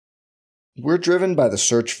We're driven by the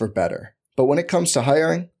search for better. But when it comes to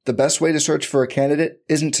hiring, the best way to search for a candidate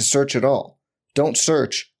isn't to search at all. Don't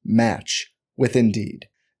search, match with Indeed.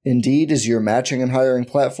 Indeed is your matching and hiring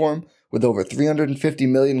platform with over 350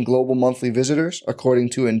 million global monthly visitors,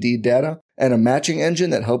 according to Indeed data, and a matching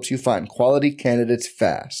engine that helps you find quality candidates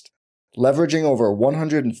fast. Leveraging over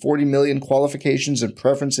 140 million qualifications and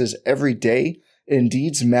preferences every day,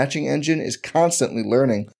 Indeed's matching engine is constantly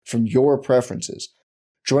learning from your preferences.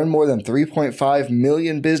 Join more than 3.5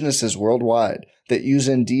 million businesses worldwide that use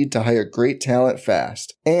Indeed to hire great talent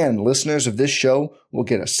fast. And listeners of this show will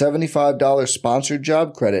get a $75 sponsored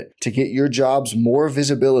job credit to get your jobs more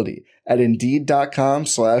visibility at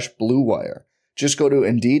Indeed.com/Blue Wire. Just go to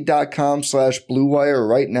Indeed.com/Blue Wire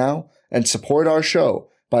right now and support our show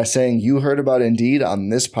by saying you heard about Indeed on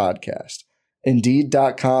this podcast.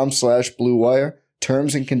 Indeed.com/Blue Wire.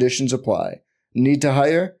 Terms and conditions apply. Need to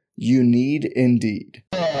hire? You need Indeed.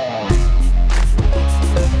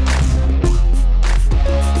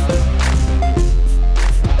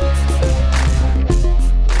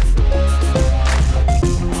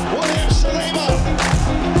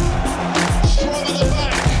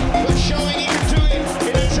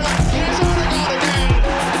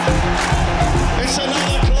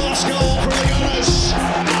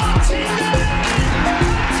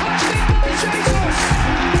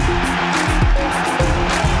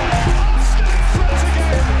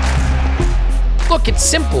 Look, it's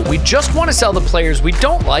simple. We just want to sell the players we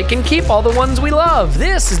don't like and keep all the ones we love.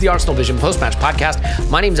 This is the Arsenal Vision Post-Match Podcast.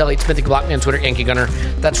 My name's Elliot Smith. You can block me on Twitter, Yankee Gunner.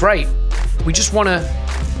 That's right. We just want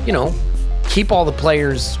to, keep all the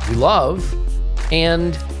players we love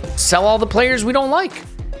and sell all the players we don't like.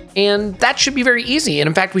 And that should be very easy. And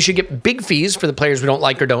in fact, we should get big fees for the players we don't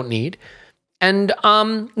like or don't need. And,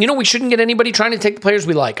 we shouldn't get anybody trying to take the players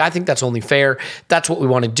we like. I think that's only fair. That's what we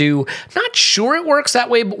want to do. Not sure it works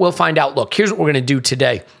that way, but we'll find out. Look, here's what we're going to do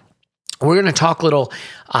today. We're going to talk little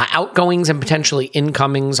outgoings and potentially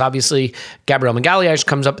incomings. Obviously, Gabriel Magalhaes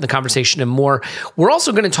comes up in the conversation and more. We're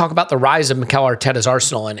also going to talk about the rise of Mikel Arteta's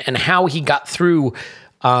Arsenal and how he got through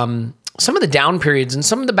some of the down periods and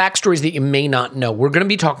some of the backstories that you may not know. We're going to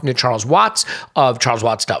be talking to Charles Watts of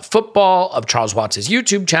charleswatts.football, of Charles Watts'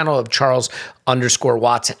 YouTube channel, of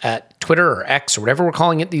Charles_Watts at Twitter or X or whatever we're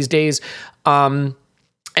calling it these days. And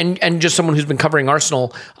just someone who's been covering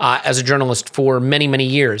Arsenal as a journalist for many, many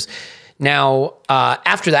years. Now,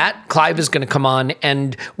 after that, Clive is going to come on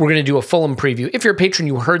and we're going to do a Fulham preview. If you're a patron,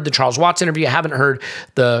 you heard the Charles Watts interview. You haven't heard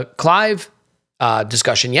the Clive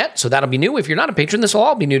discussion yet, so that'll be new. If you're not a patron, this will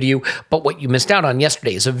all be new to you. But what you missed out on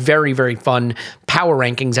yesterday is a very, very fun power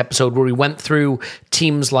rankings episode where we went through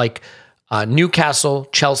teams like Newcastle,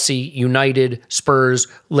 Chelsea, United, Spurs,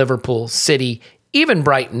 Liverpool, City, even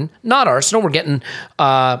Brighton, not Arsenal. We're getting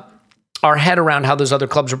our head around how those other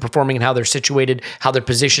clubs are performing and how they're situated, how they're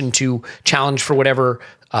positioned to challenge for whatever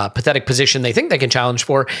pathetic position they think they can challenge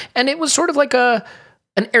for. And it was sort of like an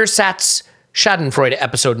ersatz Schadenfreude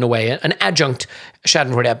episode in a way, an adjunct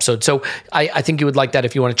Schadenfreude episode. So I think you would like that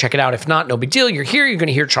if you want to check it out. If not, no big deal. You're here. You're going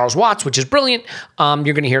to hear Charles Watts, which is brilliant. You're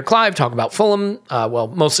going to hear Clive talk about Fulham.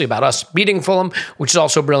 Mostly about us beating Fulham, which is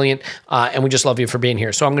also brilliant. And we just love you for being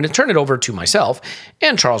here. So I'm going to turn it over to myself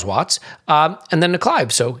and Charles Watts, and then to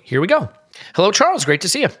Clive. So here we go. Hello, Charles. Great to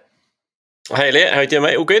see you. Hey, Elliot. How you doing,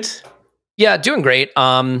 mate? All good? Yeah, doing great.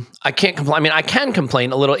 I can't complain. I mean, I can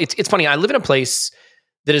complain a little. It's funny. I live in a place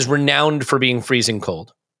that is renowned for being freezing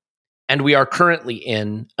cold. And we are currently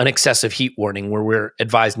in an excessive heat warning where we're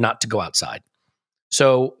advised not to go outside.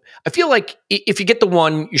 So I feel like if you get the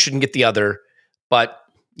one, you shouldn't get the other. But,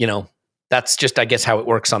 that's just, I guess, how it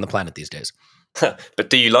works on the planet these days.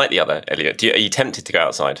 But do you like the other, Elliot? Are you tempted to go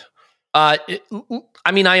outside? I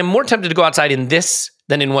am more tempted to go outside in this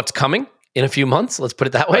than in what's coming in a few months. Let's put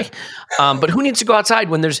it that way. But who needs to go outside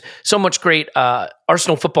when there's so much great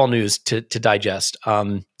Arsenal football news to digest?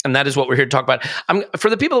 And that is what we're here to talk about. For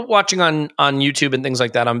the people watching on YouTube and things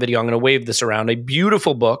like that on video, I'm going to wave this around. A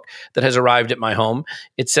beautiful book that has arrived at my home.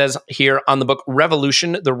 It says here on the book,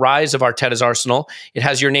 Revolution, The Rise of Arteta's Arsenal. It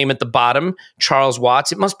has your name at the bottom, Charles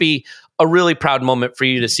Watts. It must be a really proud moment for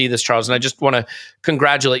you to see this, Charles. And I just want to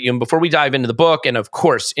congratulate you. And before we dive into the book and, of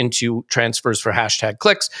course, into transfers for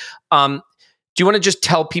 #clicks, do you want to just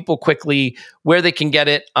tell people quickly where they can get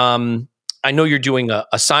it? I know you're doing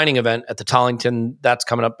a signing event at the Tollington. That's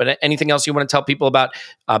coming up. But anything else you want to tell people about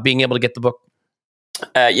being able to get the book?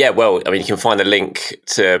 You can find the link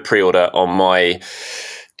to pre-order on my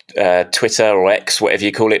Twitter or X, whatever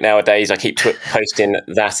you call it nowadays. I keep posting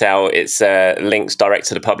that out. It's links direct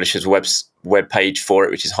to the publisher's web page for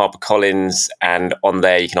it, which is HarperCollins, and on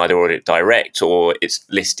there you can either order it direct or it's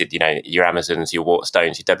listed, your Amazons, your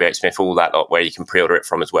Waterstones, your WH Smith, all that lot, where you can pre-order it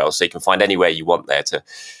from as well. So you can find anywhere you want there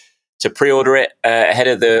to pre-order it ahead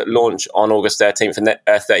of the launch on August 13th and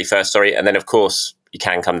 31st, sorry. And then, of course, you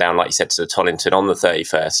can come down, like you said, to the Tollington on the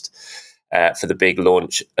 31st for the big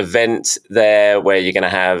launch event there, where you're going to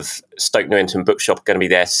have Stoke Newington Bookshop going to be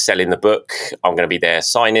there selling the book. I'm going to be there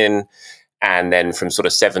signing. And then from sort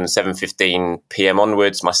of 7:15 p.m.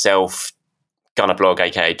 onwards, myself, Gunner Blog,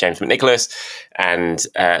 aka James McNicholas, and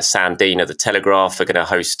Sam Dean of The Telegraph are going to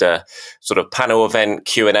host a sort of panel event,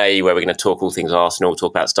 Q&A, where we're going to talk all things Arsenal,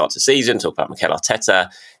 talk about the start of the season, talk about Mikel Arteta,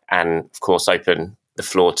 and of course open the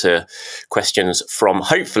floor to questions from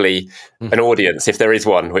hopefully an audience, if there is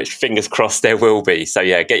one, which fingers crossed there will be. So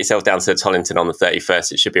yeah, get yourself down to Tollington on the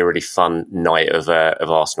 31st. It should be a really fun night of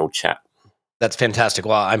Arsenal chat. That's fantastic.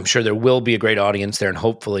 Well, I'm sure there will be a great audience there, and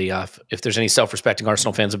hopefully, if there's any self-respecting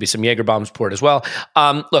Arsenal fans, there'll be some Jaeger bombs poured as well.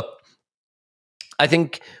 Look, I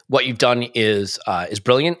think what you've done is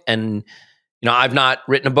brilliant, and I've not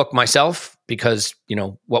written a book myself because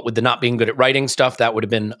what with the not being good at writing stuff, that would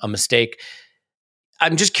have been a mistake.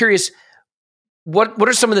 I'm just curious, what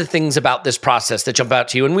are some of the things about this process that jump out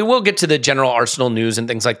to you? And we will get to the general Arsenal news and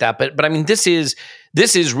things like that, but I mean, this is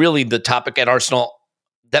really the topic at Arsenal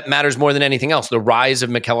that matters more than anything else, the rise of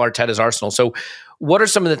Mikel Arteta's Arsenal. So what are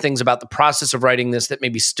some of the things about the process of writing this that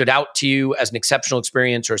maybe stood out to you as an exceptional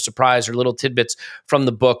experience or a surprise, or little tidbits from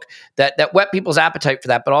the book that whet people's appetite for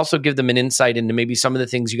that, but also give them an insight into maybe some of the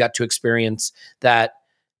things you got to experience that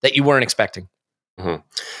you weren't expecting? Mm-hmm.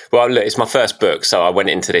 Well, look, it's my first book, so I went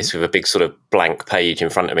into this with a big sort of blank page in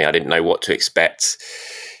front of me. I didn't know what to expect.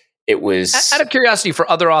 It was... Out of curiosity, for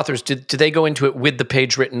other authors, do they go into it with the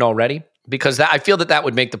page written already? Because I feel that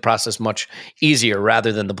would make the process much easier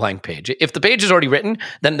rather than the blank page. If the page is already written,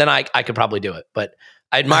 then I could probably do it. But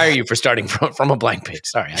I admire you for starting from a blank page.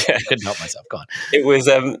 Sorry, I couldn't help myself. Go on. It was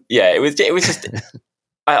it was just.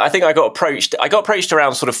 I think I got approached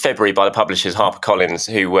around sort of February by the publishers, HarperCollins,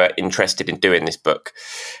 who were interested in doing this book.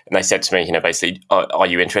 And they said to me, basically, are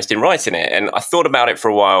you interested in writing it? And I thought about it for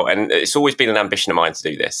a while, and it's always been an ambition of mine to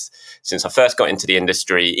do this. Since I first got into the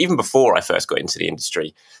industry, even before I first got into the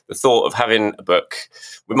industry, the thought of having a book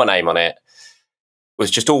with my name on it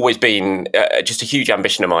was just always been just a huge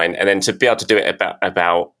ambition of mine. And then to be able to do it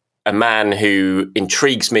about a man who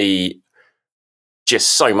intrigues me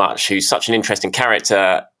just so much, who's such an interesting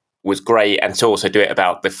character, was great. And to also do it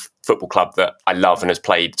about the football club that I love and has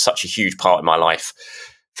played such a huge part in my life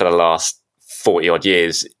for the last 40 odd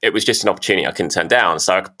years, it was just an opportunity I couldn't turn down.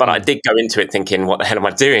 But I did go into it thinking, what the hell am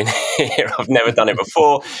I doing here? I've never done it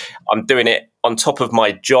before. I'm doing it on top of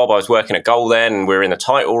my job. I was working at Goal then, and we were in the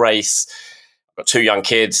title race. I've got 2 young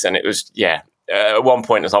kids, and it was, at one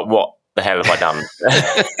point I was like, what the hell have I done?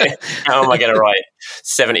 How am I going to write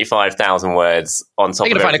 75,000 words on top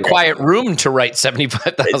of it? I'm going to find a quiet room to write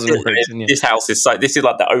 75,000 words. This house is this is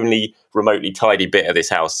like the only remotely tidy bit of this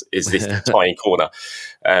house is this tiny corner.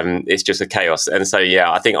 It's just a chaos. And so,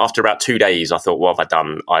 I think after about 2 days, I thought, what have I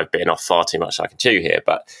done? I've bitten off far too much I can chew here.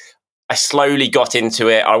 But I slowly got into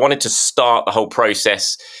it. I wanted to start the whole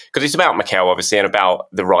process because it's about Mikel, obviously, and about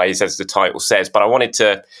the rise, as the title says. But I wanted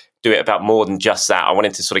to do it about more than just that. I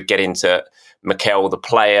wanted to sort of get into Mikel, the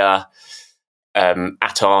player,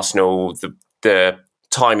 at Arsenal, the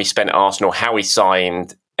time he spent at Arsenal, how he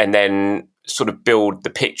signed, and then sort of build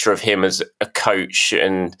the picture of him as a coach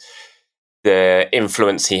and the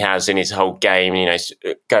influence he has in his whole game.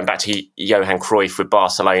 Going back to Johan Cruyff with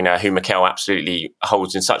Barcelona, who Mikel absolutely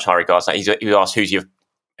holds in such high regards. Like he was asked, who's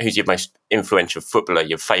your most influential footballer,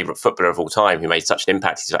 your favourite footballer of all time, who made such an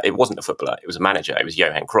impact? He's like, it wasn't a footballer, it was a manager, it was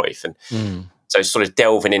Johan Cruyff. And so sort of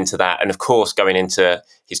delving into that, and of course going into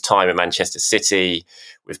his time at Manchester City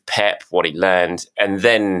with Pep, what he learned, and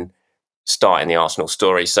then starting the Arsenal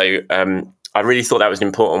story. So I really thought that was an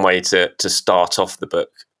important way to start off the book,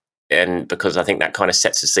 and because I think that kind of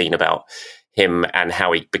sets the scene about him and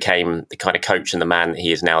how he became the kind of coach and the man that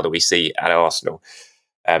he is now that we see at Arsenal.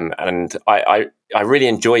 And I really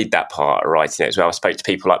enjoyed that part of writing it as well. I spoke to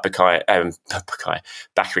people like Bakary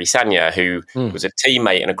Sagna, who was a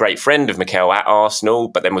teammate and a great friend of Mikel at Arsenal,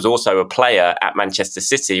 but then was also a player at Manchester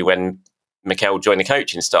City when Mikel joined the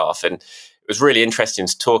coaching staff. And it was really interesting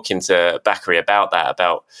talking to Bakary about that,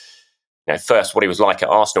 about first what he was like at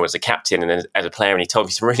Arsenal as a captain and as a player. And he told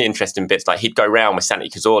me some really interesting bits, like he'd go round with Santi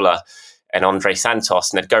Cazorla and Andre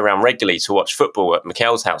Santos, and they'd go around regularly to watch football at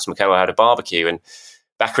Mikel's house. Mikel had a barbecue, and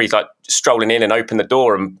Bakary's like strolling in and opened the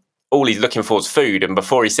door, and all he's looking for is food. And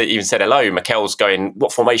before he even said hello, Mikel's going,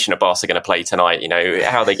 "What formation are Barca going to play tonight? You know,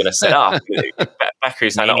 how are they going to set up?"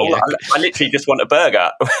 Baku's saying, I literally just want a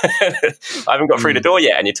burger. I haven't got through the door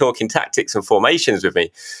yet, and you're talking tactics and formations with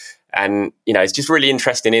me. And, you know, it's just really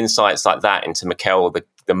interesting insights like that into Mikel,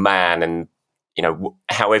 the man, and, you know,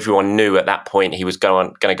 how everyone knew at that point he was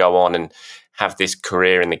going to go on and have this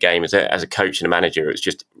career in the game as a coach and a manager. It was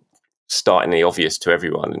just startlingly obvious to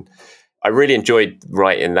everyone. And I really enjoyed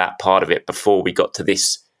writing that part of it before we got to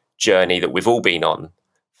this journey that we've all been on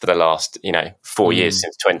for the last, 4 years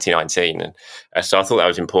since 2019. And so I thought that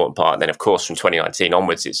was an important part. And then, of course, from 2019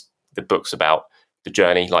 onwards, it's the book's about the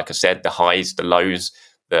journey, like I said, the highs, the lows,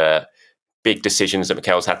 the big decisions that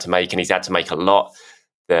Mikel's had to make, and he's had to make a lot,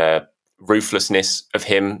 the ruthlessness of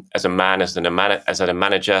him as a man, as a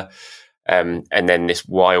manager, and then this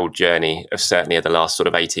wild journey of certainly the last sort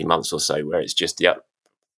of 18 months or so, where it's just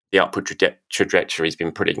the upward trajectory has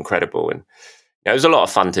been pretty incredible. And it was a lot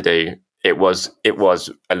of fun to do. It was a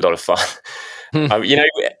lot of fun. I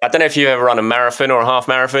don't know if you've ever run a marathon or a half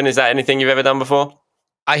marathon. Is that anything you've ever done before?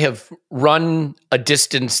 I have run a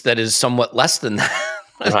distance that is somewhat less than that.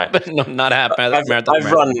 Right. But no, not a half marathon.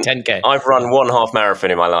 I've run 10K. I've run one half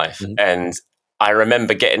marathon in my life. And I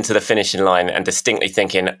remember getting to the finishing line and distinctly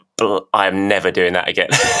thinking, I'm never doing that again.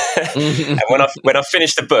 And when I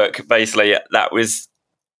finished the book, basically, that was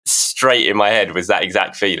straight in my head, was that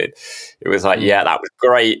exact feeling. It was like, yeah, that was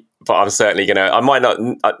great, but I'm certainly I might not,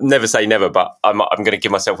 never say never, but I'm going to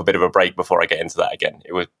give myself a bit of a break before I get into that again.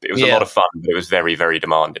 It was a lot of fun, but it was very, very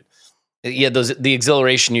demanding. Yeah, the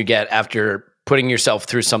exhilaration you get after putting yourself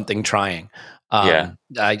through something, trying.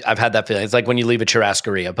 I've had that feeling. It's like when you leave a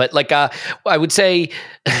churrascaria. But like I would say,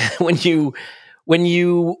 when you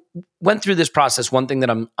went through this process, one thing that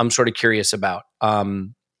I'm sort of curious about.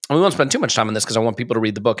 We won't spend too much time on this because I want people to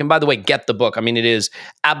read the book. And by the way, get the book. I mean, it is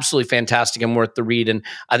absolutely fantastic and worth the read. And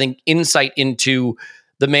I think insight into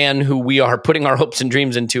the man who we are putting our hopes and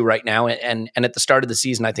dreams into right now. And at the start of the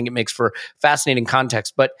season, I think it makes for fascinating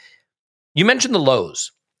context. But you mentioned the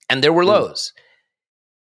lows, and there were lows.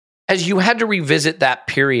 As you had to revisit that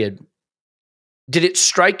period, did it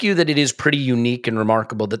strike you that it is pretty unique and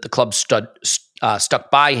remarkable that the club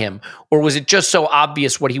stuck by him? Or was it just so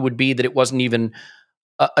obvious what he would be that it wasn't even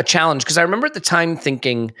a challenge? Because I remember at the time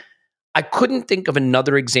thinking, I couldn't think of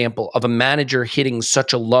another example of a manager hitting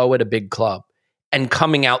such a low at a big club and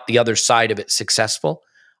coming out the other side of it successful.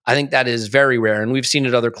 I think that is very rare. And we've seen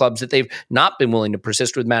at other clubs that they've not been willing to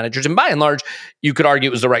persist with managers. And by and large, you could argue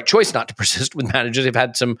it was the right choice not to persist with managers. They've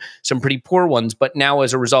had some pretty poor ones. But now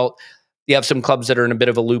as a result, you have some clubs that are in a bit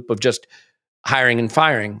of a loop of just hiring and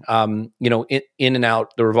firing, in and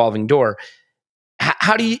out the revolving door.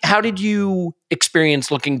 How did you experience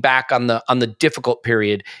looking back on the difficult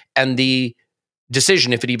period and the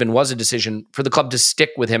decision, if it even was a decision, for the club to stick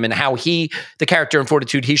with him, and how the character and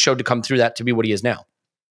fortitude he showed to come through that to be what he is now?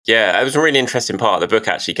 Yeah, it was a really interesting part of the book,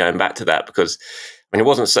 actually, going back to that, because it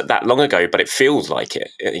wasn't that long ago, but it feels like it,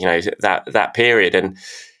 that period. And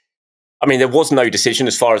I mean, there was no decision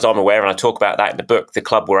as far as I'm aware, and I talk about that in the book. The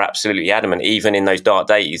club were absolutely adamant, even in those dark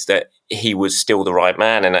days, that he was still the right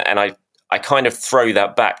man. And I kind of throw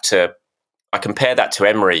that back I compare that to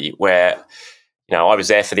Emery, where, I was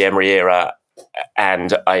there for the Emery era,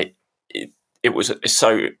 and it was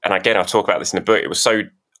so, and again, I talk about this in the book, it was so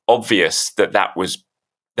obvious that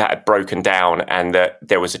had broken down and that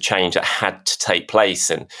there was a change that had to take place.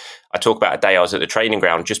 And I talk about a day I was at the training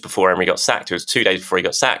ground just before Emery got sacked. It was 2 days before he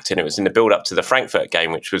got sacked, and it was in the build-up to the Frankfurt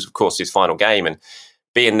game, which was, of course, his final game. And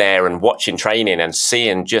being there and watching training and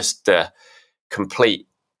seeing just the complete...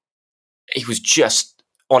 He was just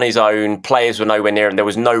on his own. Players were nowhere near him. There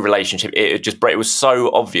was no relationship. It was so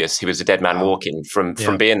obvious he was a dead man walking from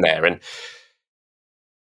being there. And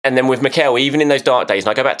then with Mikel, even in those dark days, and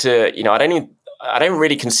I go back to, I don't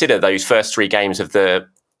really consider those first 3 games of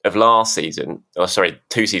last season,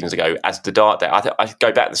 2 seasons ago, as the dark day. I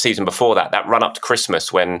go back the season before that run up to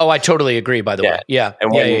Christmas when... Oh, I totally agree, by the way. Yeah.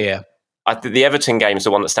 And the Everton game is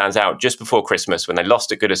the one that stands out, just before Christmas when they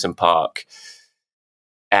lost at Goodison Park.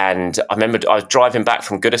 And I remember I was driving back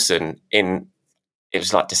from Goodison it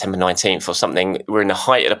was like December 19th or something. We're in the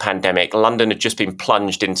height of the pandemic. London had just been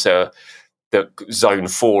plunged into the zone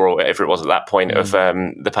 4 or whatever it was at that point of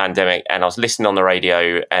the pandemic. And I was listening on the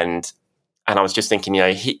radio and I was just thinking,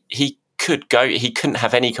 he could go, he couldn't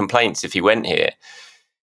have any complaints if he went here.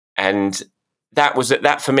 And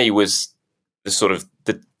that for me was the sort of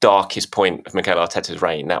the darkest point of Mikel Arteta's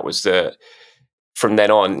reign. That was from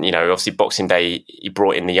then on, obviously Boxing Day, he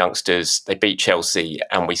brought in the youngsters, they beat Chelsea,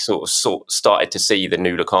 and we sort of started to see the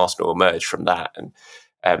new look Arsenal emerge from that.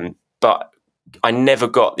 And, but I never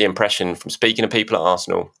got the impression from speaking to people at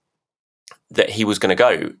Arsenal that he was going to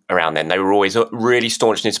go around then. They were always really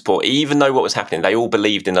staunch in his support. Even though what was happening, they all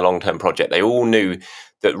believed in the long-term project. They all knew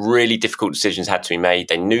that really difficult decisions had to be made.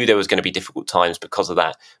 They knew there was going to be difficult times because of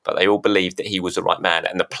that, but they all believed that he was the right man.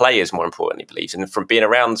 And the players, more importantly, believed. And from being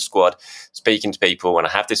around the squad, speaking to people, and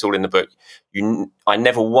I have this all in the book, I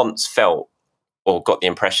never once felt or got the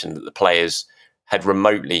impression that the players had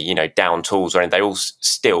remotely, down tools or anything. They all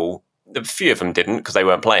still, a few of them didn't because they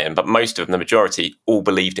weren't playing, but most of them, the majority, all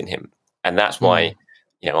believed in him. And that's why,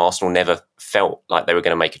 Arsenal never felt like they were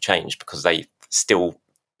going to make a change, because they still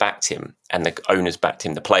backed him, and the owners backed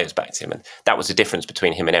him, the players backed him. And that was the difference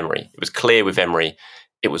between him and Emery. It was clear with Emery,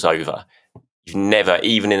 it was over. You've never,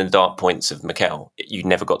 even in the dark points of Mikel, you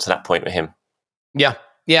never got to that point with him. Yeah.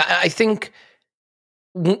 I think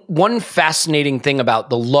one fascinating thing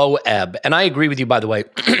about the low ebb, and I agree with you, by the way,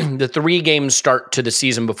 the 3 games start to the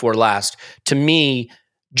season before last, to me,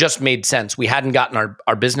 just made sense. We hadn't gotten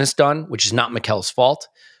our business done, which is not Mikel's fault.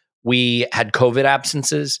 We had COVID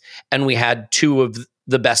absences, and we had 2 of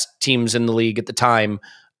the best teams in the league at the time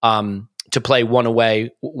to play, one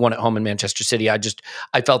away, one at home in Manchester City. I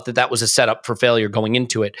felt that was a setup for failure going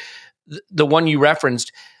into it. The one you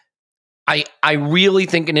referenced, I really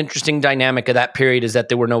think an interesting dynamic of that period is that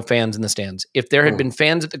there were no fans in the stands. If there had been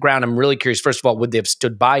fans at the ground, I'm really curious, first of all, would they have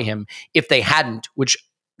stood by him? If they hadn't, which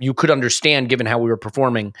you could understand given how we were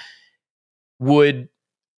performing, would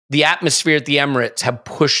the atmosphere at the Emirates have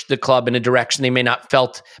pushed the club in a direction they may not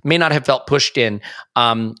have felt pushed in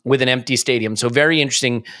with an empty stadium? So very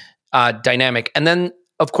interesting dynamic. And then,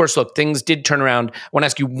 of course, look, things did turn around. I want to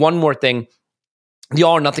ask you one more thing. The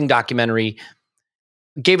All or Nothing documentary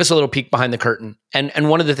gave us a little peek behind the curtain. And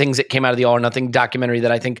one of the things that came out of the All or Nothing documentary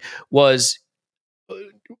that I think was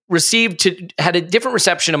had a different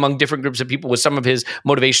reception among different groups of people with some of his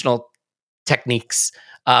motivational techniques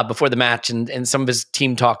before the match and some of his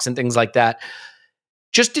team talks and things like that.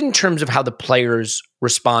 Just in terms of how the players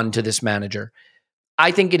respond to this manager,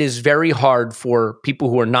 I think it is very hard for people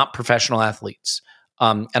who are not professional athletes,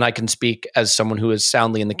 and I can speak as someone who is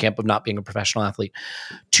soundly in the camp of not being a professional athlete,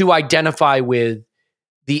 to identify with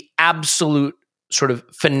the absolute sort of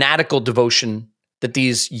fanatical devotion that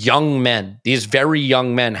these very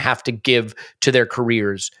young men have to give to their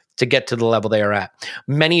careers to get to the level they are at.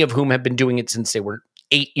 Many of whom have been doing it since they were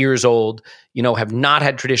 8 years old, have not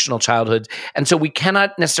had traditional childhoods. And so we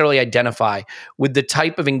cannot necessarily identify with the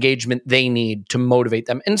type of engagement they need to motivate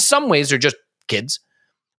them. In some ways, they're just kids,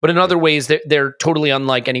 but in other ways, they're totally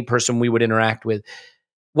unlike any person we would interact with.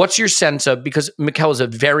 What's your sense of, because Mikel is a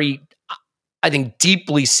very, I think,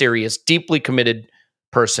 deeply serious, deeply committed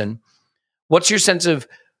person. What's your sense of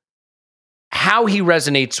how he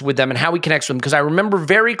resonates with them and how he connects with them? Because I remember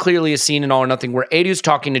very clearly a scene in All or Nothing where Edu's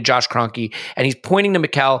talking to Josh Kroenke and he's pointing to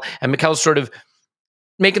Mikel, and Mikel's sort of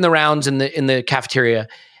making the rounds in the cafeteria.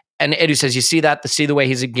 And Edu says, "You see that? See the way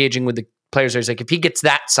he's engaging with the players?" He's like, if he gets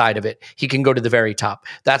that side of it, he can go to the very top.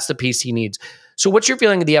 That's the piece he needs. So what's your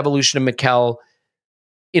feeling of the evolution of Mikel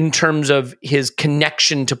in terms of his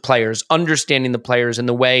connection to players, understanding the players and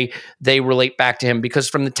the way they relate back to him? Because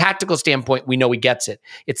from the tactical standpoint, we know he gets it.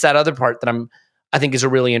 It's that other part that I think is a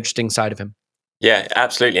really interesting side of him. Yeah,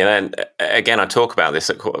 absolutely. And then, again, I talk about this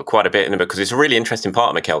quite a bit in the book, because it's a really interesting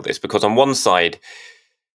part of Mikel, this, because on one side,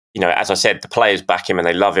 as I said, the players back him and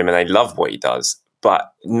they love what he does,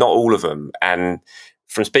 but not all of them. And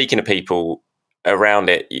from speaking to people around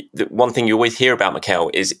it, the one thing you always hear about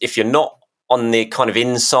Mikel is if you're not on the kind of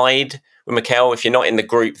inside with Mikel, if you're not in the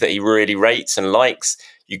group that he really rates and likes,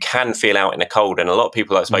 you can feel out in the cold. And a lot of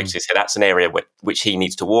people I've spoken to say that's an area which he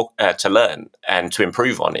needs to learn and to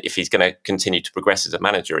improve on if he's going to continue to progress as a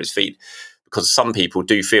manager at his feet. Because some people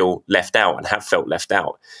do feel left out and have felt left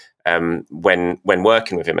out when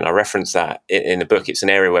working with him. And I reference that in the book. It's an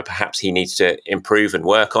area where perhaps he needs to improve and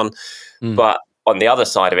work on. But on the other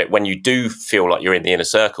side of it, when you do feel like you're in the inner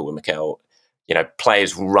circle with Mikel,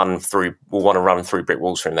 players will want to run through brick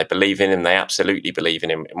walls for him. They believe in him. They absolutely believe in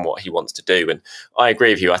him and what he wants to do. And I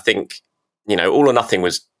agree with you. I think, All or Nothing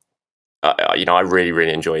was, I really,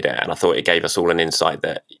 really enjoyed it. And I thought it gave us all an insight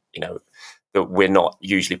that, that we're not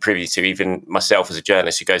usually privy to. Even myself as a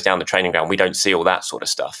journalist who goes down the training ground, we don't see all that sort of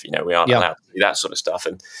stuff. We aren't allowed to see that sort of stuff.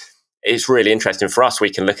 And it's really interesting for us. We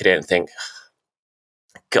can look at it and think,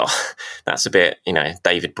 God, that's a bit,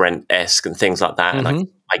 David Brent-esque and things like that. And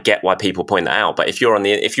I get why people point that out. But if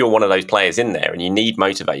you're one of those players in there and you need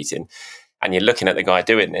motivating and you're looking at the guy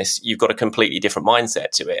doing this, you've got a completely different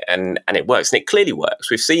mindset to it. And it works. And it clearly works.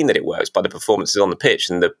 We've seen that it works by the performances on the pitch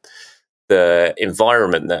and the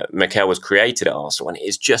environment that Mikel has created at Arsenal. And it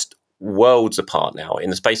is just worlds apart now. In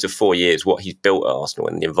the space of 4 years, what he's built at Arsenal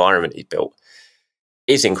and the environment he's built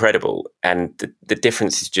is incredible. And the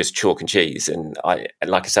difference is just chalk and cheese. And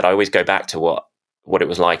like I said, I always go back to what it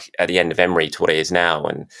was like at the end of Emery to what it is now.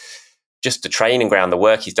 And just the training ground, the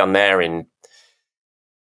work he's done there in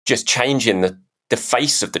just changing the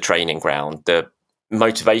face of the training ground, the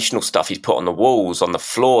motivational stuff he's put on the walls, on the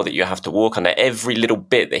floor that you have to walk under, every little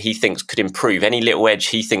bit that he thinks could improve, any little edge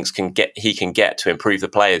he thinks he can get to improve the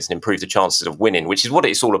players and improve the chances of winning, which is what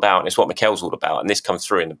it's all about, and it's what Mikel's all about. And this comes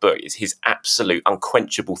through in the book. Is his absolute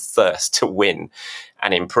unquenchable thirst to win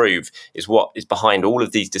and improve is what is behind all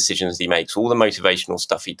of these decisions he makes, all the motivational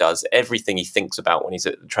stuff he does, everything he thinks about when he's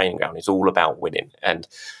at the training ground is all about winning. And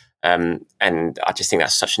I just think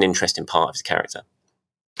that's such an interesting part of his character.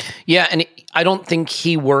 Yeah, and I don't think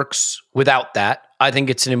he works without that. I think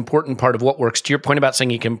it's an important part of what works. To your point about saying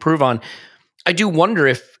he can improve on, I do wonder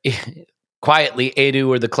if quietly Edu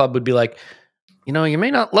or the club would be like, you know, you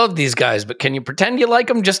may not love these guys, but can you pretend you like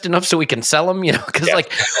them just enough so we can sell them? You know, because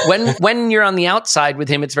like when you're on the outside with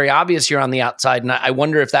him, it's very obvious you're on the outside, and I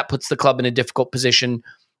wonder if that puts the club in a difficult position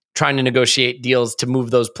trying to negotiate deals to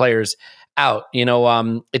move those players out. You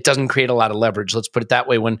know, it doesn't create a lot of leverage. Let's put it that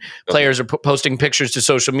way. When players are posting pictures to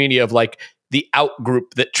social media of like the out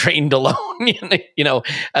group that trained alone, you know,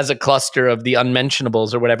 as a cluster of the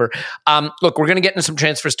unmentionables or whatever. Look, we're going to get into some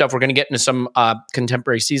transfer stuff. We're going to get into some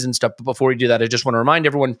contemporary season stuff. But before we do that, I just want to remind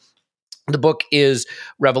everyone, the book is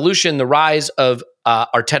Revolution, The Rise of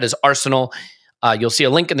Arteta's Arsenal. You'll see a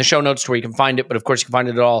link in the show notes to where you can find it. But of course, you can find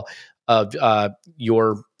it at all of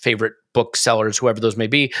your favorite booksellers, whoever those may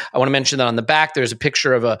be. I want to mention that on the back, there's a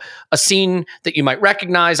picture of a scene that you might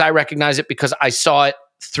recognize. I recognize it because I saw it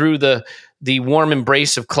through the warm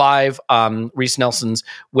embrace of Clive, Reece Nelson's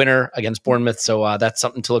winner against Bournemouth. So that's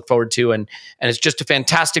something to look forward to. And it's just a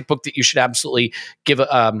fantastic book that you should absolutely give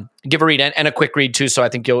a read and a quick read too. So I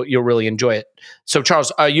think you'll really enjoy it. So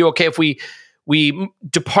Charles, are you okay if we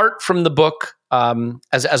depart from the book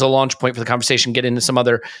as a launch point for the conversation, get into some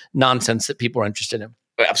other nonsense that people are interested in?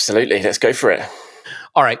 Absolutely. Let's go for it.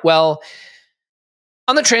 All right. Well,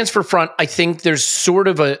 on the transfer front, I think there's sort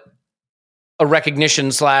of a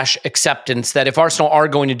recognition / acceptance that if Arsenal are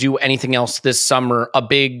going to do anything else this summer, a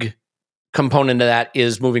big component of that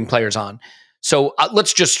is moving players on. So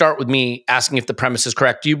let's just start with me asking if the premise is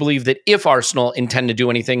correct. Do you believe that if Arsenal intend to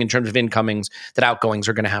do anything in terms of incomings, that outgoings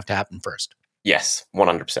are going to have to happen first? Yes,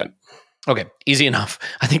 100%. Okay, easy enough.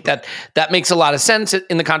 I think that makes a lot of sense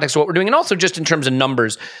in the context of what we're doing. And also just in terms of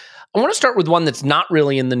numbers, I want to start with one that's not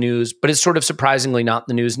really in the news, but is sort of surprisingly not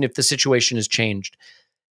in the news. And if the situation has changed,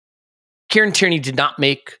 Kieran Tierney did not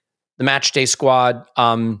make the match day squad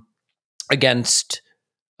against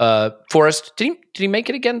Forest. Did he make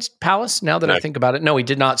it against Palace? Now that I think about it, no, he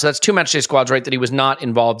did not. So that's 2 match day squads, right, that he was not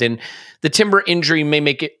involved in. The Timber injury may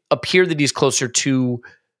make it appear that he's closer to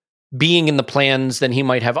being in the plans than he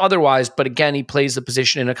might have otherwise. But again, he plays the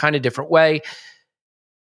position in a kind of different way.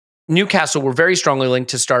 Newcastle were very strongly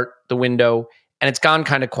linked to start the window, and it's gone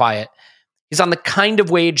kind of quiet. He's on the kind of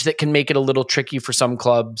wage that can make it a little tricky for some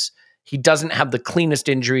clubs. He doesn't have the cleanest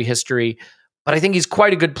injury history, but I think he's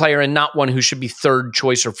quite a good player and not one who should be third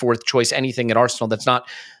choice or fourth choice anything at Arsenal. That's not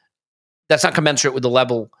commensurate with the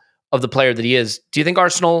level of the player that he is. Do you think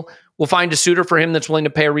Arsenal will find a suitor for him that's willing to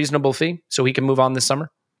pay a reasonable fee so he can move on this summer?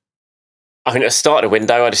 I mean, at the start of the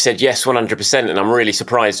window, I'd have said yes, 100%. And I'm really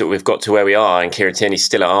surprised that we've got to where we are and Kieran Tierney's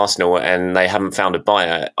still at Arsenal and they haven't found a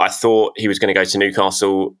buyer. I thought he was going to go to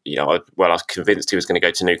Newcastle. I was convinced he was going to go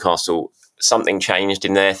to Newcastle. Something changed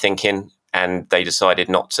in their thinking and they decided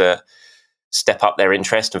not to step up their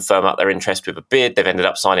interest and firm up their interest with a bid. They've ended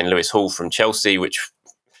up signing Lewis Hall from Chelsea, which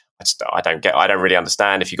I don't really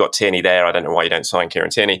understand. If you got Tierney there, I don't know why you don't sign Kieran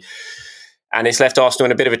Tierney. And it's left Arsenal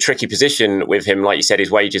in a bit of a tricky position with him. Like you said,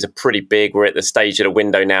 his wages are pretty big. We're at the stage of the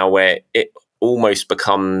window now where it almost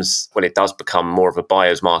becomes, it does become more of a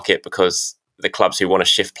buyer's market because the clubs who want to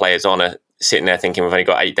shift players on are sitting there thinking, we've only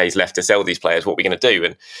got 8 days left to sell these players. What are we going to do?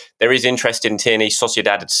 And there is interest in Tierney.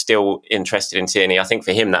 Sociedad is still interested in Tierney. I think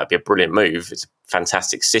for him, that would be a brilliant move. It's a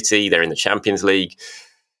fantastic city. They're in the Champions League.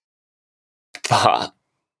 But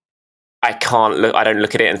I don't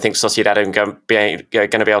look at it and think Sociedad are going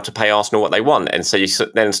to be able to pay Arsenal what they want. And so you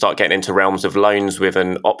then start getting into realms of loans with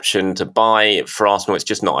an option to buy. For Arsenal, it's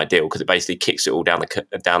just not ideal because it basically kicks it all down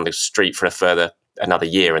the street for another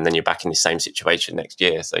year. And then you're back in the same situation next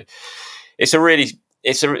year. So it's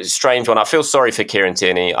a strange one. I feel sorry for Kieran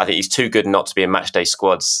Tierney. I think he's too good not to be in matchday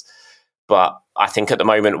squads. But I think at the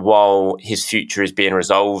moment, while his future is being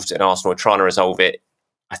resolved and Arsenal are trying to resolve it,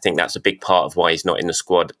 I think that's a big part of why he's not in the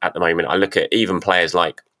squad at the moment. I look at even players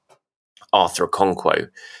like Arthur Okonkwo.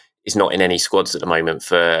 is not in any squads at the moment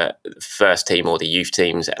for first team or the youth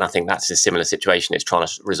teams. And I think that's a similar situation. It's trying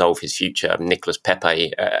to resolve his future. Nicolas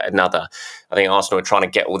Pepe, another. I think Arsenal are trying to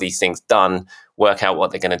get all these things done, work out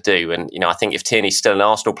what they're going to do. And, I think if Tierney's still an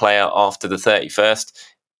Arsenal player after the 31st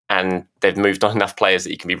and they've moved on enough players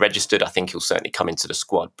that he can be registered, I think he'll certainly come into the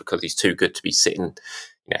squad because he's too good to be sitting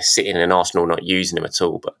in Arsenal, not using him at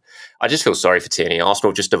all. But I just feel sorry for Tierney.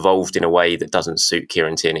 Arsenal just evolved in a way that doesn't suit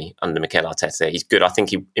Kieran Tierney under Mikel Arteta. He's good. I think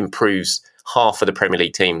he improves half of the Premier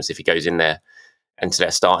League teams if he goes in there into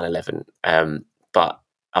their starting 11. But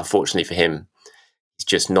unfortunately for him, he's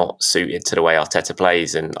just not suited to the way Arteta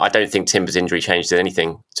plays. And I don't think Timber's injury changed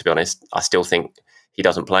anything, to be honest. I still think he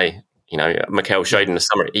doesn't play. Mikel showed in the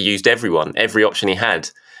summer, he used everyone. Every option he had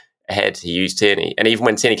ahead, he used Tierney. And even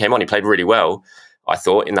when Tierney came on, he played really well. I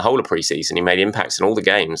thought in the whole of pre-season, he made impacts in all the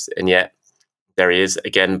games, and yet there he is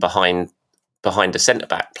again behind a centre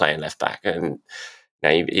back playing left back, and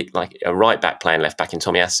like a right back playing left back in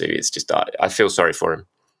Tomiyasu. It's just I feel sorry for him.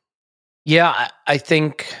 Yeah, I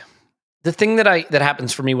think the thing that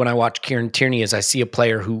happens for me when I watch Kieran Tierney is I see a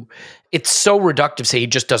player who it's so reductive to say he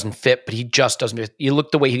just doesn't fit, but he just doesn't fit. You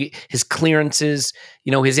look the way his clearances,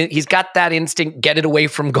 he's got that instinct, get it away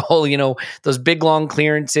from goal, those big long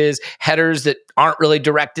clearances, headers that aren't really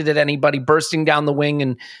directed at anybody, bursting down the wing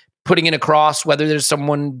and putting it across, whether there's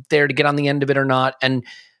someone there to get on the end of it or not. And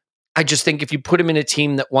I just think if you put him in a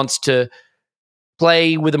team that wants to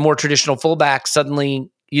play with a more traditional fullback,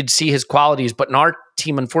 suddenly you'd see his qualities. But in our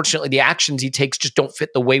team, unfortunately, the actions he takes just don't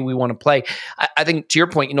fit the way we want to play. I think to your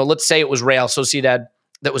point, let's say it was Real Sociedad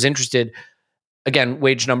that was interested. Again,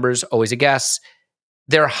 wage numbers, always a guess.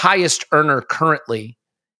 Their highest earner currently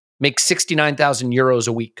makes 69,000 euros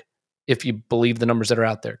a week, if you believe the numbers that are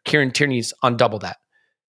out there. Kieran Tierney's on double that.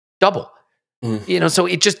 Double. So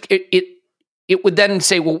it would then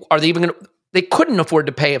say, well, are they even going to, they couldn't afford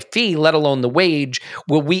to pay a fee, let alone the wage.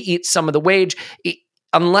 Will we eat some of the wage?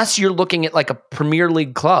 Unless you're looking at like a Premier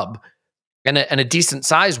League club and a decent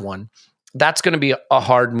size one, that's going to be a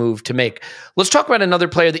hard move to make. Let's talk about another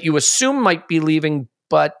player that you assume might be leaving,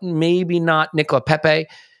 but maybe not, Nicolas Pepe.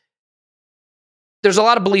 There's a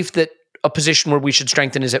lot of belief that a position where we should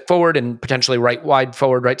strengthen is at forward and potentially right wide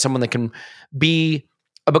forward, right? Someone that can be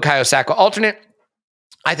a Bukayo Saka alternate.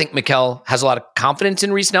 I think Mikel has a lot of confidence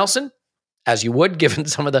in Reece Nelson, as you would, given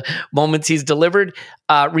some of the moments he's delivered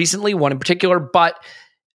recently, one in particular, but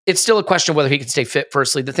it's still a question of whether he can stay fit,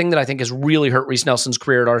 firstly. The thing that I think has really hurt Reece Nelson's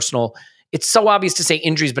career at Arsenal, it's so obvious to say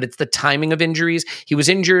injuries, but it's the timing of injuries. He was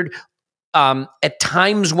injured at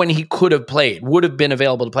times when he could have played, would have been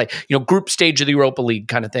available to play, group stage of the Europa League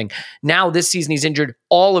kind of thing. Now this season, he's injured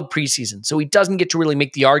all of preseason, so he doesn't get to really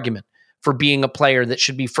make the argument for being a player that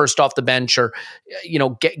should be first off the bench or,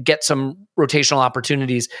 get some rotational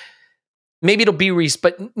opportunities. Maybe it'll be Reece,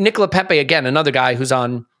 but Nicolas Pepe, again, another guy who's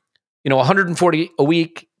on, 140 a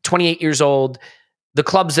week, 28 years old. The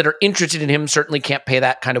clubs that are interested in him certainly can't pay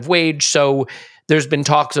that kind of wage. So there's been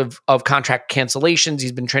talks of contract cancellations.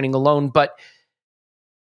 He's been training alone, but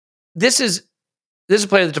this is a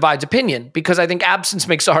player that divides opinion because I think absence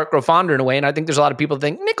makes the heart grow fonder in a way. And I think there's a lot of people that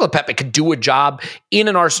think Nicolas Pepe could do a job in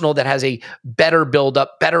an Arsenal that has a better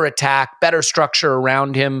build-up, better attack, better structure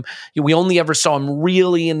around him. We only ever saw him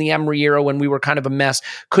really in the Emery era when we were kind of a mess.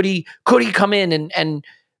 Could he come in and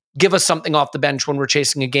give us something off the bench when we're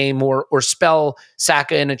chasing a game or spell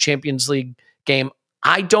Saka in a Champions League game?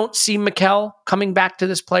 I don't see Mikel coming back to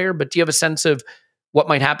this player, but do you have a sense of what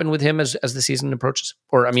might happen with him as the season approaches?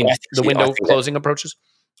 Or, the window closing approaches?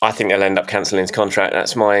 I think they'll end up cancelling his contract.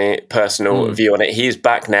 That's my personal view on it. He is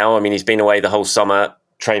back now. He's been away the whole summer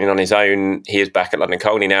training on his own. He is back at London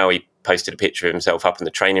Colney now. He posted a picture of himself up in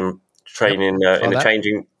the training in the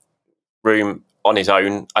changing room on his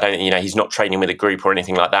own. I don't think, he's not training with a group or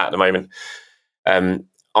anything like that at the moment.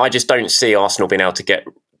 I just don't see Arsenal being able to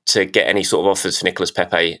get any sort of offers for Nicolas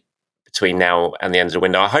Pepe between now and the end of the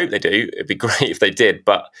window. I hope they do. It'd be great if they did,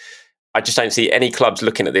 but I just don't see any clubs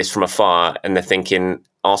looking at this from afar and they're thinking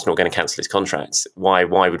Arsenal are going to cancel his contract. Why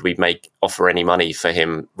would we offer any money for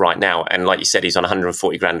him right now? And like you said, he's on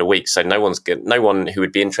 140 grand a week, so no one who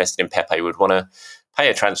would be interested in Pepe would want to pay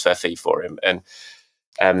a transfer fee for him.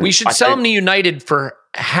 And we should sell him to United for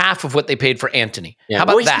half of what they paid for Anthony. Yeah. How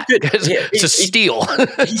about that? It's a steal.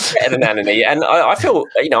 He's better than Anthony. And I feel,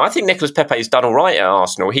 I think Nicolas Pepe's done all right at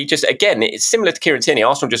Arsenal. He just, again, it's similar to Kieran Tierney.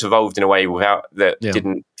 Arsenal just evolved in a way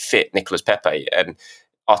didn't fit Nicolas Pepe. And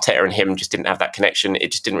Arteta and him just didn't have that connection.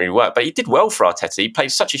 It just didn't really work. But he did well for Arteta. He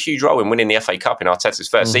played such a huge role in winning the FA Cup in Arteta's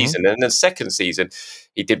first season. And then the second season,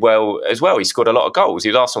 he did well as well. He scored a lot of goals. He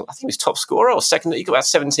was Arsenal, I think he was top scorer or second. He got about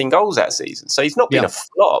 17 goals that season. So he's not been a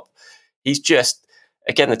flop. He's just,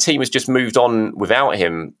 again, the team has just moved on without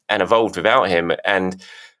him and evolved without him. And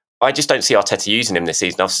I just don't see Arteta using him this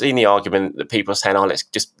season. I've seen the argument that people are saying,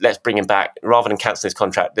 let's bring him back. Rather than cancel his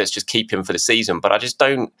contract, let's just keep him for the season. But I just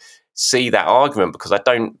don't see that argument because I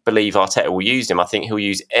don't believe Arteta will use him. I think he'll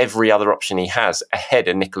use every other option he has ahead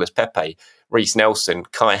of Nicolas Pepe, Reece Nelson,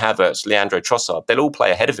 Kai Havertz, Leandro Trossard. They'll all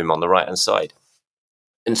play ahead of him on the right-hand side.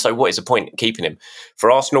 And so what is the point in keeping him?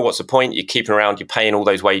 For Arsenal, what's the point? You're keeping him around, you're paying all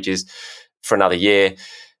those wages for another year.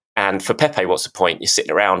 And for Pepe, what's the point? You're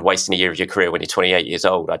sitting around wasting a year of your career when you're 28 years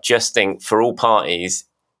old. I just think for all parties,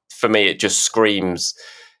 for me, it just screams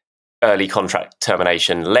early contract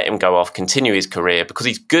termination. Let him go off, continue his career because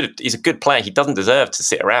he's good. He's a good player. He doesn't deserve to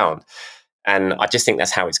sit around. And I just think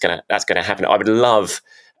that's how that's gonna happen. I would love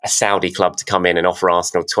a Saudi club to come in and offer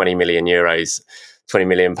Arsenal 20 million euros, 20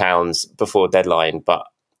 million pounds before deadline. But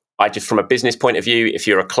I just, from a business point of view, if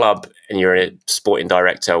you're a club and you're a sporting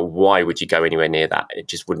director, why would you go anywhere near that? It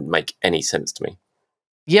just wouldn't make any sense to me.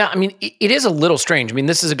 Yeah, I mean, it is a little strange. I mean,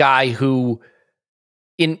 this is a guy who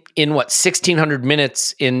in 1,600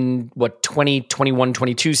 minutes in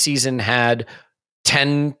 2021-22 season had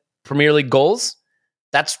 10 Premier League goals.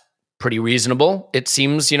 That's pretty reasonable. It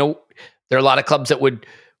seems, there are a lot of clubs that would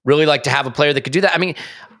really like to have a player that could do that. I mean,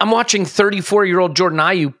 I'm watching 34-year-old Jordan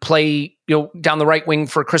Ayew play, down the right wing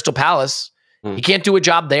for Crystal Palace. He can't do a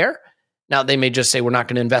job there. Now, they may just say, we're not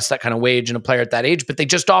going to invest that kind of wage in a player at that age, but they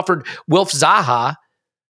just offered Wilf Zaha,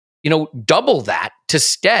 double that to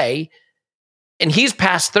stay. And he's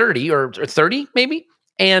past 30 or 30 maybe.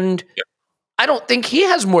 And I don't think he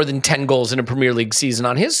has more than 10 goals in a Premier League season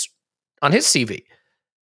on his CV.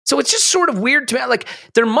 So it's just sort of weird to me. Like,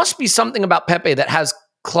 there must be something about Pepe that has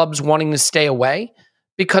clubs wanting to stay away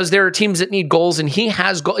because there are teams that need goals, and he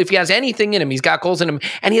has goals. If he has anything in him, he's got goals in him,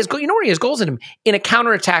 and he has where he has goals in him in a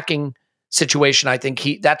counterattacking situation. I think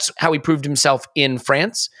that's how he proved himself in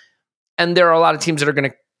France. And there are a lot of teams that are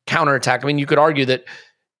going to counterattack. I mean, you could argue that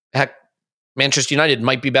heck, Manchester United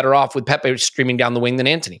might be better off with Pepe streaming down the wing than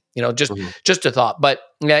Antony. Just a thought. But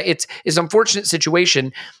yeah, it's an unfortunate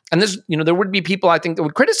situation. And this, there would be people I think that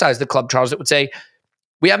would criticize the club, Charles, that would say,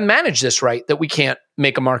 we haven't managed this right, that we can't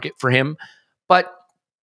make a market for him. But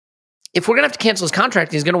if we're going to have to cancel his contract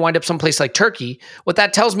and he's going to wind up someplace like Turkey, what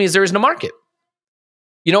that tells me is there isn't a market.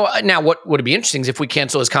 Now what would be interesting is if we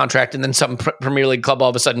cancel his contract and then some Premier League club all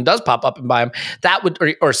of a sudden does pop up and buy him, that would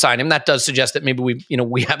or sign him. That does suggest that maybe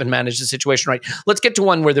we haven't managed the situation right. Let's get to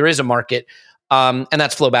one where there is a market, and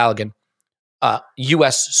that's Flo Balogun,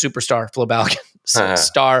 U.S. superstar Flo Balogun,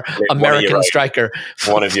 star American striker,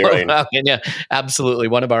 one of your own. Balogun, yeah, absolutely,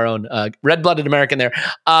 one of our own, red-blooded American there.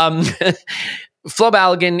 Flo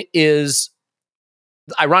Balogun is,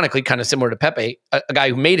 ironically, kind of similar to Pepe, a guy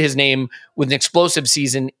who made his name with an explosive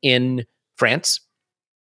season in France.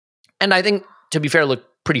 And I think, to be fair, looked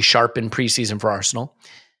pretty sharp in preseason for Arsenal.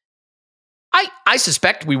 I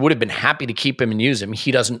suspect we would have been happy to keep him and use him.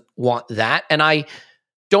 He doesn't want that. And I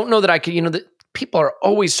don't know that I could, that people are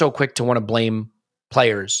always so quick to want to blame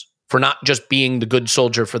players for not just being the good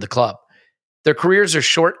soldier for the club. Their careers are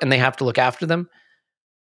short and they have to look after them.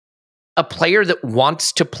 A player that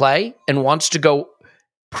wants to play and wants to go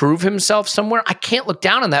prove himself somewhere, I can't look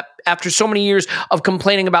down on that after so many years of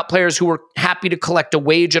complaining about players who were happy to collect a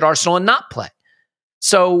wage at Arsenal and not play.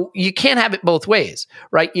 So you can't have it both ways,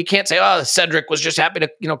 right? You can't say, Cedric was just happy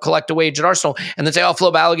to, collect a wage at Arsenal, and then say,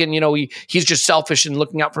 Flo Balogun, he's just selfish and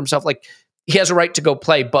looking out for himself. Like, he has a right to go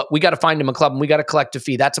play, but we got to find him a club and we got to collect a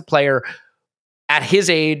fee. That's a player at his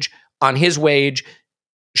age, on his wage,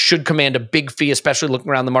 should command a big fee, especially looking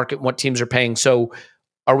around the market and what teams are paying. So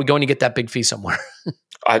are we going to get that big fee somewhere?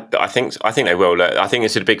 I think they will. I think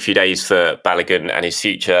it's a big few days for Balogun and his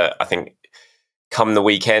future. I think come the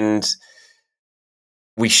weekend,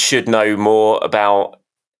 we should know more about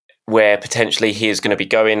where potentially he is going to be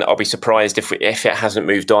going. I'll be surprised if it hasn't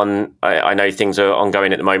moved on. I know things are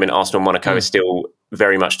ongoing at the moment. Arsenal Monaco is still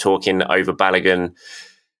very much talking over Balogun.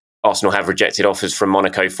 Arsenal have rejected offers from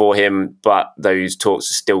Monaco for him, but those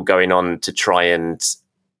talks are still going on to try and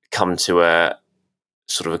come to a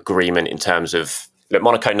sort of agreement in terms of, look,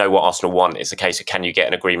 Monaco know what Arsenal want. It's a case of, can you get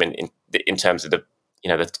an agreement in terms of the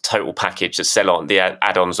total package, the sell on, the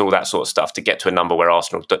add-ons, all that sort of stuff to get to a number where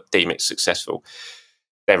Arsenal deem it successful.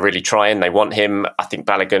 They're really trying. They want him. I think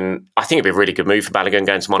it'd be a really good move for Balogun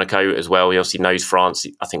going to Monaco as well. He obviously knows France.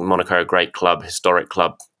 I think Monaco are a great club, historic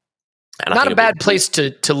club. And not a bad place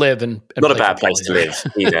to live. And not a bad place to live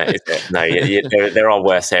either, is it? No, there are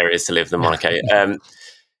worse areas to live than Monaco.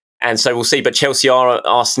 And so we'll see. But Chelsea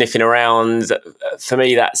are sniffing around. For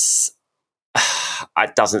me, that's...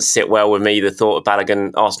 it doesn't sit well with me, the thought of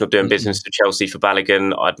Balogun, Arsenal doing business for Chelsea for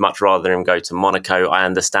Balogun. I'd much rather him go to Monaco. I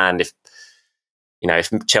understand if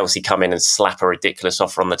Chelsea come in and slap a ridiculous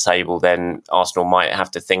offer on the table, then Arsenal might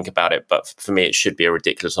have to think about it. But for me, it should be a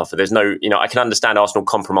ridiculous offer. There's no, I can understand Arsenal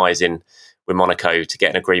compromising with Monaco to get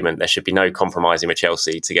an agreement. There should be no compromising with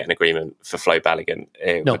Chelsea to get an agreement for Flo Balogun.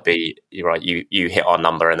 It would be, you're right, you hit our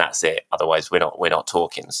number and that's it. Otherwise, we're not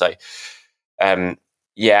talking. So,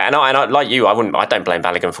 yeah, and I like you, I don't blame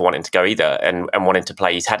Balogun for wanting to go either and wanting to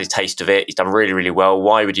play. He's had his taste of it. He's done really, really well.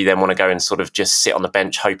 Why would you then want to go and sort of just sit on the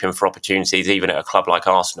bench hoping for opportunities, even at a club like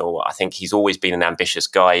Arsenal? I think he's always been an ambitious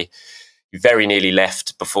guy. He very nearly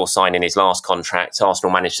left before signing his last contract.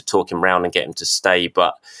 Arsenal managed to talk him round and get him to stay,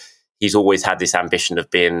 but he's always had this ambition of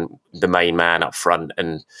being the main man up front,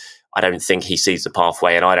 and I don't think he sees the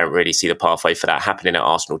pathway, and I don't really see the pathway for that happening at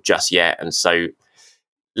Arsenal just yet. And so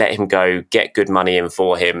let him go, get good money in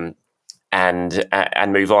for him, and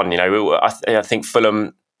move on. I think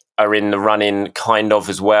Fulham are in the running kind of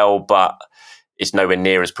as well, but it's nowhere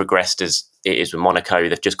near as progressed as it is with Monaco.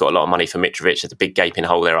 They've just got a lot of money for Mitrovic. There's a big gaping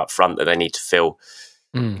hole there up front that they need to fill.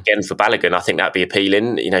 Again, for Balogun, I think that'd be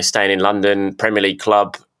appealing. Staying in London, Premier League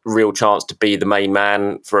club, real chance to be the main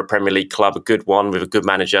man for a Premier League club, a good one with a good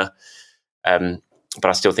manager. But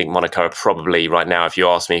I still think Monaco are probably, right now, if you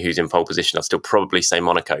ask me who's in pole position, I'd still probably say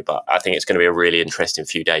Monaco. But I think it's going to be a really interesting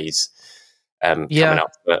few days coming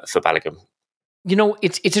up for Balogun.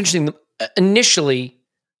 It's interesting. Initially,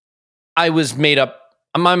 I was made up.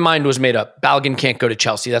 My mind was made up. Balogun can't go to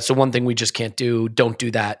Chelsea. That's the one thing we just can't do. Don't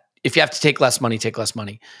do that. If you have to take less money, take less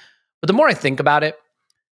money. But the more I think about it,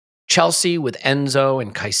 Chelsea with Enzo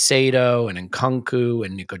and Caicedo and Nkunku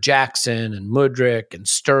and Nico Jackson and Mudryk and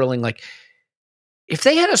Sterling, if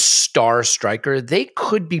they had a star striker, they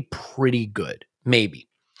could be pretty good, maybe.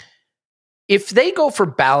 If they go for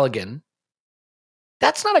Balogun,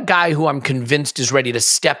 that's not a guy who I'm convinced is ready to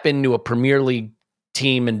step into a Premier League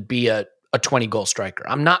team and be a 20-goal striker.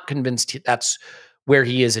 I'm not convinced that's where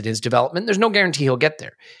he is at his development. There's no guarantee he'll get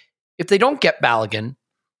there. If they don't get Balogun,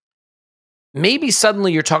 maybe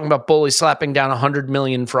suddenly you're talking about Bowley slapping down 100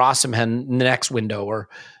 million for Osimhen in the next window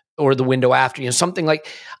or the window after, something like.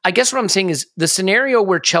 I guess what I'm saying is the scenario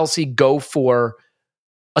where Chelsea go for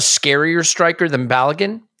a scarier striker than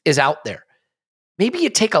Balogun is out there. Maybe you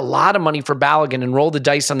take a lot of money for Balogun and roll the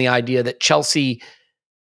dice on the idea that Chelsea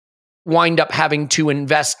wind up having to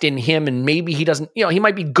invest in him, and maybe he doesn't, he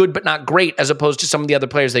might be good but not great as opposed to some of the other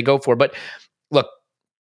players they go for. But look,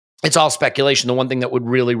 it's all speculation. The one thing that would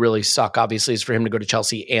really, really suck, obviously, is for him to go to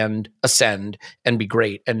Chelsea and ascend and be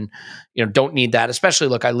great. And, don't need that. Especially,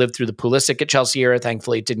 look, I lived through the Pulisic at Chelsea era.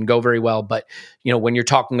 Thankfully, it didn't go very well. But, when you're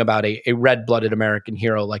talking about a red-blooded American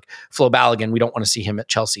hero like Flo Balogun, we don't want to see him at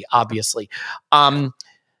Chelsea, obviously. I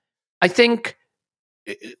think,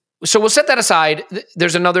 so we'll set that aside.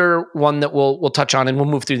 There's another one that we'll touch on, and we'll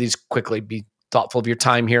move through these quickly. Be thoughtful of your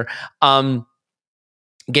time here.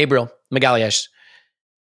 Gabriel Magalhaes.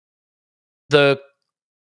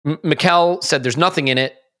 Mikel said there's nothing in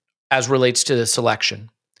it as relates to the selection.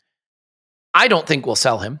 I don't think we'll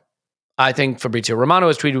sell him. I think Fabrizio Romano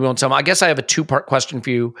has tweeted we won't sell him. I guess I have a two-part question for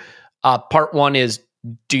you. Part one is,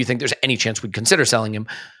 do you think there's any chance we'd consider selling him?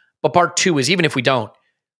 But part two is, even if we don't,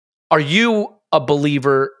 are you a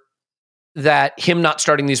believer that him not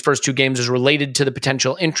starting these first two games is related to the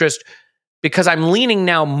potential interest? Because I'm leaning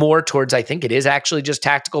now more towards, I think it is actually just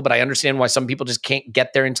tactical, but I understand why some people just can't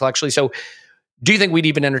get there intellectually. So do you think we'd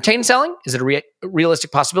even entertain selling? Is it a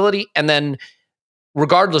realistic possibility? And then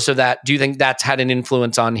regardless of that, do you think that's had an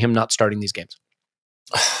influence on him not starting these games?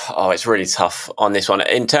 Oh, it's really tough on this one.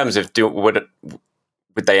 In terms of would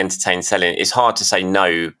they entertain selling, it's hard to say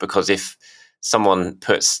no, because if someone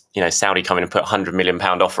puts, Saudi come in and put £100 million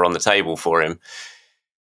offer on the table for him,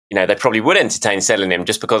 they probably would entertain selling him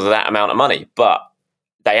just because of that amount of money. But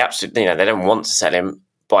they absolutely, they don't want to sell him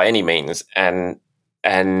by any means. And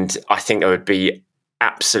I think it would be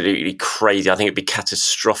absolutely crazy. I think it'd be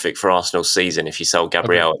catastrophic for Arsenal's season if you sell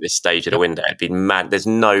Gabriel at this stage of the window. It'd be mad. There's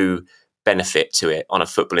no benefit to it on a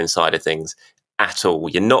footballing side of things at all.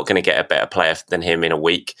 You're not going to get a better player than him in a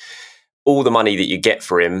week. All the money that you get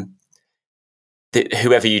for him,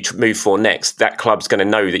 whoever you move for next, that club's going to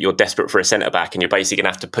know that you're desperate for a centre-back, and you're basically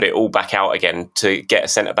going to have to put it all back out again to get a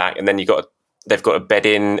centre-back, and then they've got to bed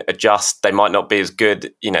in, adjust. They might not be as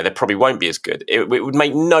good. They probably won't be as good. It would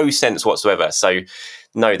make no sense whatsoever. So,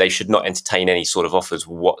 no, they should not entertain any sort of offers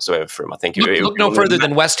whatsoever for him. I think look no further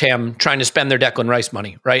than West Ham trying to spend their Declan Rice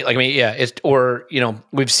money, right?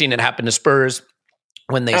 We've seen it happen to Spurs,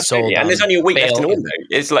 when they Absolutely. sold. And there's only a week left in the Bale. window.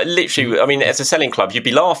 It's like literally, I mean, as a selling club, you'd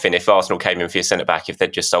be laughing if Arsenal came in for your centre back if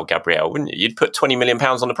they'd just sold Gabriel, wouldn't you? You'd put £20 million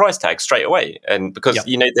on the price tag straight away, and because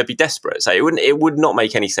they'd be desperate. So it would not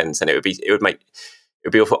make any sense, and it would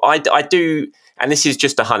be awful. I do, and this is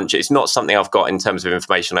just a hunch. It's not something I've got in terms of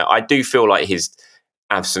information. I do feel like his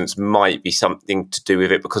absence might be something to do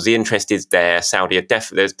with it because the interest is there.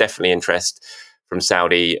 There's definitely interest from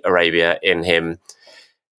Saudi Arabia in him.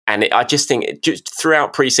 And I just think just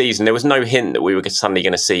throughout pre-season, there was no hint that we were suddenly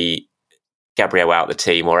going to see Gabriel out the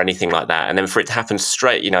team or anything like that. And then for it to happen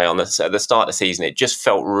straight, at the start of the season, it just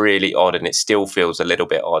felt really odd, and it still feels a little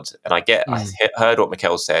bit odd. And I heard what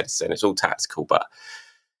Mikel said, and it's all tactical, but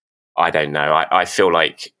I don't know. I feel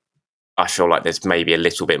like there's maybe a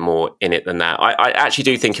little bit more in it than that. I actually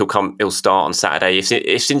do think he'll start on Saturday. If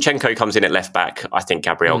Zinchenko comes in at left back, I think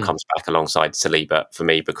Gabriel comes back alongside Saliba for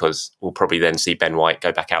me, because we'll probably then see Ben White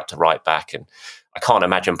go back out to right back, and I can't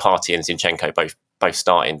imagine Partey and Zinchenko both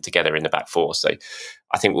starting together in the back four. So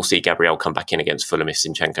I think we'll see Gabriel come back in against Fulham if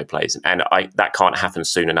Zinchenko plays, and that can't happen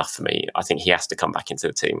soon enough for me. I think he has to come back into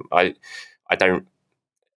the team. I don't.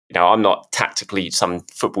 I'm not tactically some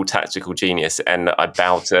football tactical genius, and I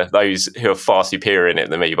bow to those who are far superior in it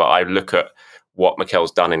than me. But I look at what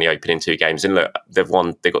Mikel's done in the opening 2 games, and look, they've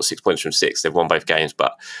got 6 points from 6. They've won both games,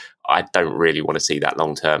 but I don't really want to see that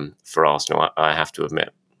long term for Arsenal. I have to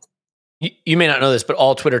admit. You may not know this, but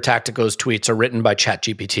all Twitter Tacticos tweets are written by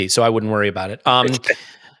ChatGPT, so I wouldn't worry about it.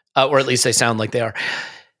 Or at least they sound like they are.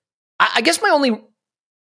 I guess my only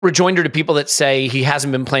rejoinder to people that say he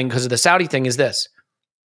hasn't been playing because of the Saudi thing is this.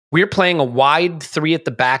 We're playing a wide 3 at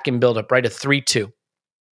the back in build-up, right? A 3-2.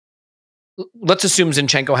 Let's assume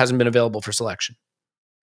Zinchenko hasn't been available for selection.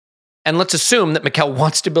 And let's assume that Mikel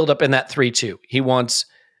wants to build up in that 3-2. He wants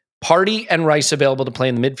Partey and Rice available to play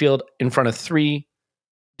in the midfield in front of 3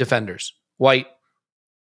 defenders. White,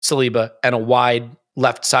 Saliba, and a wide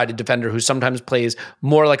left-sided defender who sometimes plays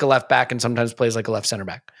more like a left back and sometimes plays like a left center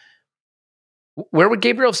back. Where would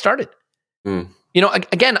Gabriel have started?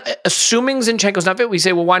 Again, assuming Zinchenko's not fit, we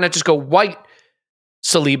say, well, why not just go White,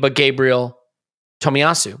 Saliba, Gabriel,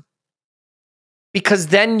 Tomiyasu? Because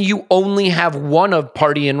then you only have one of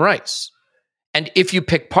Partey and Rice. And if you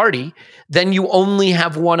pick Partey, then you only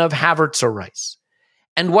have one of Havertz or Rice.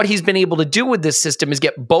 And what he's been able to do with this system is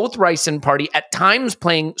get both Rice and Partey at times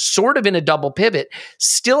playing sort of in a double pivot,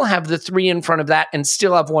 still have the 3 in front of that and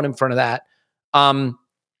still have 1 in front of that. Pardon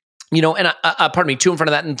me, 2 in front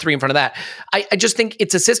of that and 3 in front of that. I just think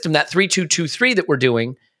it's a system, that 3-2-2-3 that we're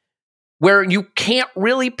doing, where you can't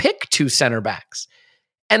really pick 2 center backs.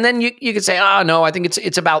 And then you could say, no, I think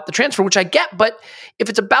it's about the transfer, which I get. But if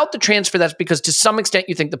it's about the transfer, that's because to some extent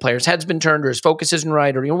you think the player's head's been turned or his focus isn't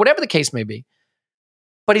right or whatever the case may be.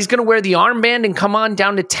 But he's going to wear the armband and come on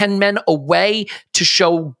down to 10 men away to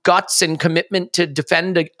show guts and commitment to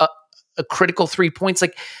defend a critical 3 points.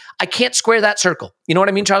 Like, I can't square that circle. You know what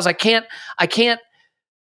I mean, Charles? I can't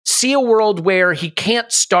see a world where he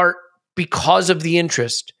can't start because of the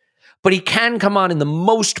interest, but he can come on in the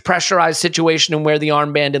most pressurized situation and wear the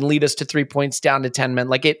armband and lead us to 3 points down to 10 men.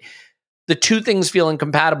 The two things feel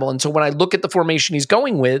incompatible. And so when I look at the formation he's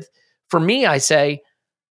going with, for me, I say,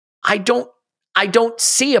 I don't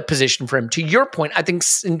see a position for him. To your point, I think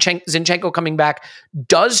Zinchenko coming back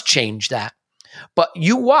does change that. But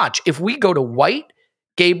you watch, if we go to White,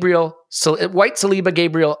 Saliba,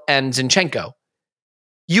 Gabriel, and Zinchenko,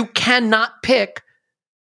 you cannot pick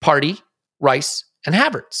Partey, Rice, and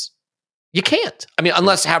Havertz. You can't. I mean,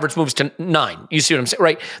 unless Havertz moves to 9. You see what I'm saying,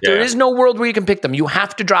 right? Yeah. There is no world where you can pick them. You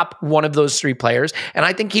have to drop one of those 3 players, and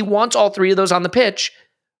I think he wants all 3 of those on the pitch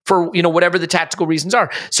for whatever the tactical reasons are.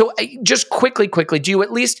 So just quickly, do you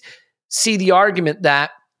at least see the argument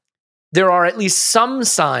that there are at least some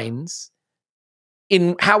signs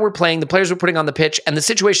in how we're playing, the players we're putting on the pitch, and the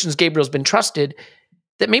situations Gabriel's been trusted,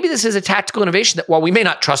 that maybe this is a tactical innovation that while we may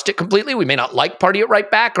not trust it completely, we may not like Partey at right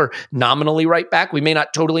back or nominally right back, we may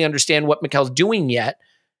not totally understand what Mikel's doing yet,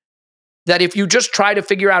 that if you just try to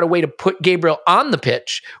figure out a way to put Gabriel on the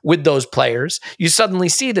pitch with those players, you suddenly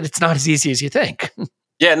see that it's not as easy as you think.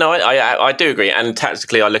 Yeah, no, I do agree. And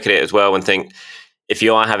tactically, I look at it as well and think, if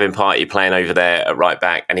you are having Partey playing over there at right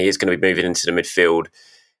back and he is going to be moving into the midfield,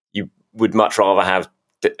 you would much rather have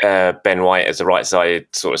Ben White as a right side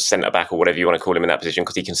sort of centre back or whatever you want to call him in that position,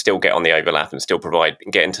 because he can still get on the overlap and still provide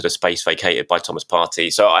and get into the space vacated by Thomas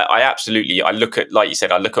Partey. So I look at, like you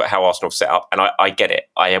said, I look at how Arsenal set up and I get it.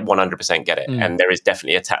 I 100% get it. And there is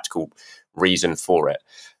definitely a tactical reason for it.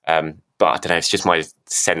 But I don't know, it's just my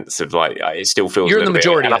sense of it still feels you're in the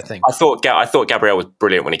majority, I think. I thought Gabriel was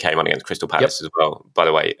brilliant when he came on against Crystal Palace as well, by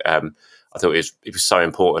the way. I thought it was so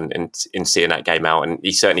important in seeing that game out, and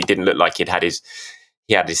he certainly didn't look like he had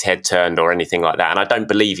his head turned or anything like that. And I don't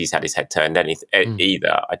believe he's had his head turned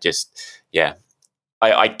either.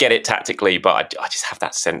 I get it tactically, but I just have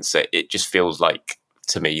that sense that it just feels like,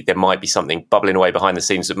 to me, there might be something bubbling away behind the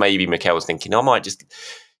scenes that maybe Mikel's thinking, I might just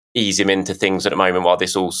ease him into things at the moment while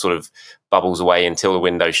this all sort of bubbles away until the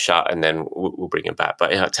window's shut, and then we'll bring him back.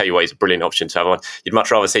 But I'll tell you what, he's a brilliant option to have on. You'd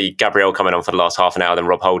much rather see Gabriel coming on for the last half an hour than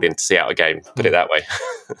Rob Holding to see out a game, put it that way.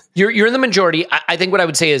 You're in the majority. I think what I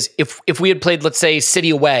would say is if we had played, let's say, City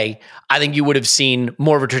away, I think you would have seen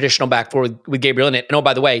more of a traditional back four with Gabriel in it. And oh,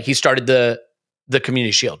 by the way, he started the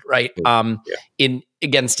Community Shield, right? In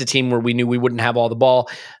against a team where we knew we wouldn't have all the ball.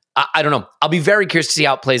 I don't know. I'll be very curious to see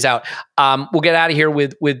how it plays out. We'll get out of here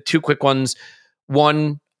with two quick ones.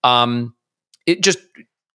 One, there's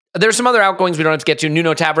some other outgoings we don't have to get to.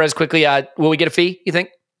 Nuno Tavares quickly. Will we get a fee, you think?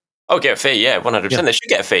 Oh, get a fee, yeah, 100%. Yeah. They should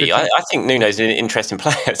get a fee. I think Nuno's an interesting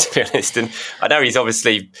player, to be honest. And I know he's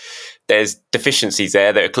obviously, there's deficiencies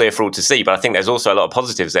there that are clear for all to see, but I think there's also a lot of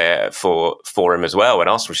positives there for him as well. And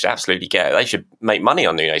Arsenal should absolutely they should make money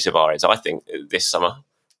on Nuno Tavares, I think, this summer.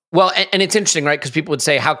 Well, and it's interesting, right? Because people would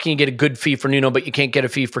say, how can you get a good fee for Nuno, but you can't get a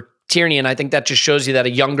fee for Tierney? And I think that just shows you that a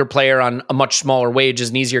younger player on a much smaller wage is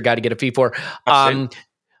an easier guy to get a fee for.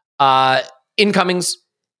 Incomings,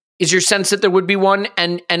 is your sense that there would be one?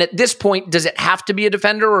 And at this point, does it have to be a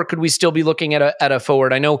defender, or could we still be looking at a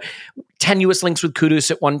forward? I know tenuous links with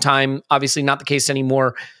Kudus at one time, obviously not the case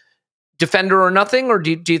anymore. Defender or nothing, or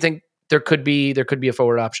do you think there could be a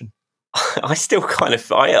forward option? I still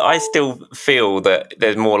I still feel that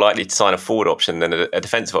there's more likely to sign a forward option than a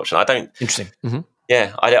defensive option. Interesting. Mm-hmm.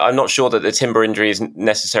 Yeah, I'm not sure that the Timber injury is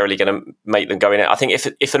necessarily going to make them go in it. I think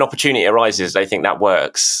if an opportunity arises, they think that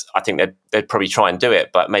works. I think they'd probably try and do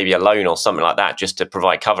it, but maybe a loan or something like that just to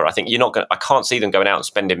provide cover. I think I can't see them going out and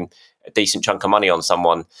spending a decent chunk of money on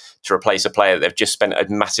someone to replace a player that they've just spent a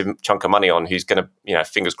massive chunk of money on, who's going to,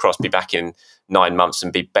 fingers crossed, be back in 9 months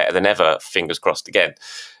and be better than ever. Fingers crossed again.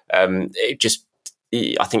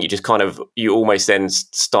 I think you almost then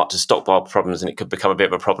start to stockpile problems, and it could become a bit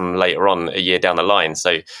of a problem later on, a year down the line.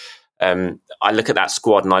 So I look at that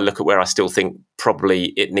squad and I look at where I still think probably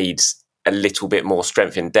it needs a little bit more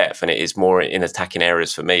strength in depth, and it is more in attacking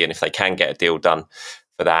areas for me. And if they can get a deal done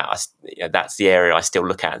for that, that's the area I still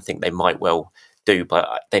look at and think they might well do,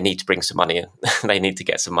 but they need to bring some money in. They need to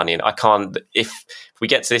get some money in. I can't, if we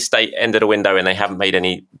get to this end of the window and they haven't made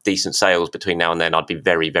any decent sales between now and then, I'd be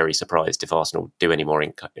very, very surprised if Arsenal do any more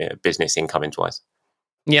business incoming-wise.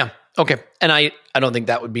 Yeah. Okay. And I don't think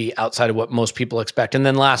that would be outside of what most people expect. And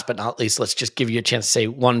then last but not least, let's just give you a chance to say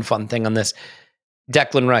one fun thing on this.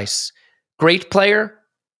 Declan Rice, great player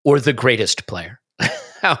or the greatest player?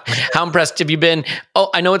 How impressed have you been?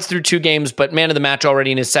 Oh, I know it's through 2 games, but man of the match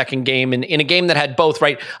already in his second game. And in a game that had both,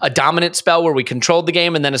 right? A dominant spell where we controlled the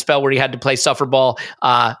game, and then a spell where he had to play suffer ball,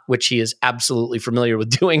 which he is absolutely familiar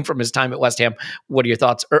with doing from his time at West Ham. What are your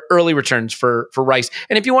thoughts? Early returns for Rice.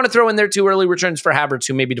 And if you want to throw in there 2 early returns for Havertz,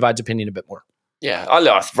 who maybe divides opinion a bit more. Yeah, I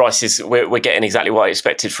love Rice. We're getting exactly what I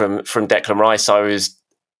expected from Declan Rice. I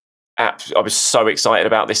was so excited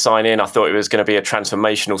about this signing. I thought it was going to be a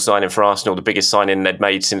transformational signing for Arsenal, the biggest signing they'd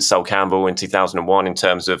made since Sol Campbell in 2001 in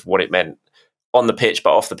terms of what it meant on the pitch,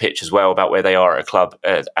 but off the pitch as well, about where they are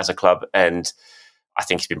as a club. And I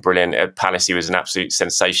think he's been brilliant. At Palace, he was an absolute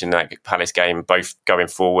sensation in that Palace game, both going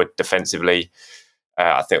forward defensively.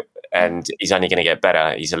 I think, and he's only going to get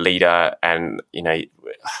better. He's a leader, and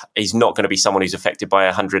he's not going to be someone who's affected by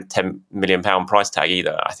a £110 million price tag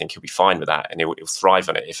either. I think he'll be fine with that, and he'll thrive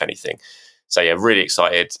on it, if anything. So yeah, really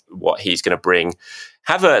excited what he's going to bring.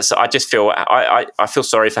 Havertz, I just feel I feel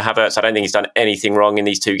sorry for Havertz. I don't think he's done anything wrong in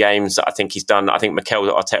these 2 games. I think Mikel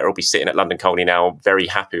Arteta will be sitting at London Colney now, very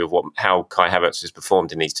happy with how Kai Havertz has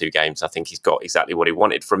performed in these 2 games. I think he's got exactly what he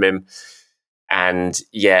wanted from him. And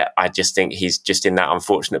yeah, I just think he's just in that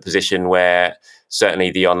unfortunate position where certainly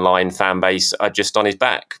the online fan base are just on his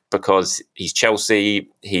back because he's Chelsea.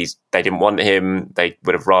 They didn't want him. They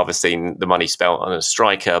would have rather seen the money spent on a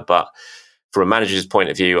striker. But from a manager's point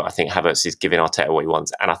of view, I think Havertz is giving Arteta what he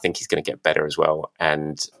wants, and I think he's going to get better as well.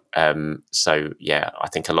 And so yeah, I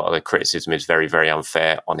think a lot of the criticism is very, very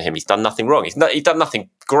unfair on him. He's done nothing wrong. He's done nothing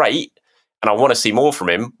great, and I want to see more from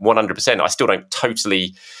him. 100%. I still don't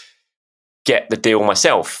totally get the deal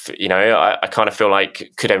myself. I kind of feel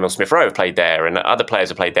like, could Emil Smith-Rowe have played there, and other players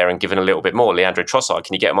have played there and given a little bit more? Leandro Trossard,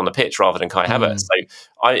 can you get him on the pitch rather than Kai Havertz?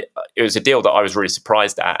 So it was a deal that I was really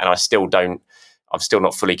surprised at, and I'm still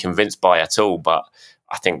not fully convinced by at all. But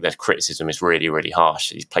I think the criticism is really, really harsh.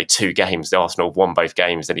 He's played 2 games. The Arsenal have won both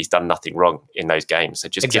games, and he's done nothing wrong in those games. So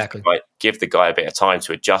just give the guy a bit of time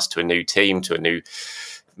to adjust to a new team, to a new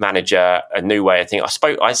manager, a new way of thinking.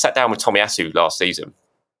 I sat down with Tomiyasu last season,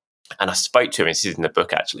 and I spoke to him. This is in the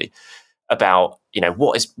book actually, about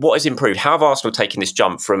what is improved. How have Arsenal taken this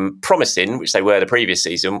jump from promising, which they were the previous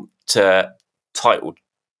season, to title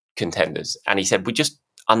contenders? And he said, we just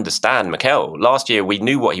understand Mikel. Last year we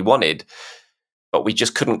knew what he wanted, but we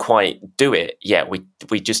just couldn't quite do it yet.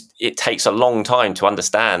 It takes a long time to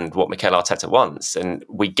understand what Mikel Arteta wants, and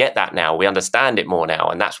we get that now. We understand it more now,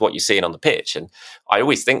 and that's what you're seeing on the pitch. And I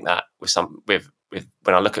always think that with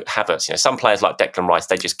when I look at Havertz, some players like Declan Rice,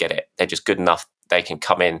 they just get it. They're just good enough. They can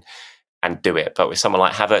come in and do it. But with someone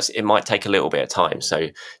like Havertz, it might take a little bit of time. So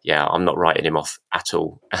yeah, I'm not writing him off at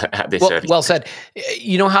all at this early. Well said.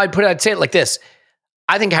 You know how I'd put it? I'd say it like this.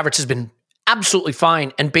 I think Havertz has been absolutely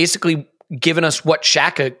fine and basically given us what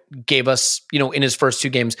Xhaka gave us, in his first 2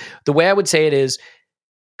 games. The way I would say it is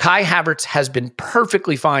Kai Havertz has been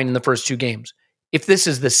perfectly fine in the first 2 games. If this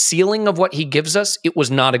is the ceiling of what he gives us, it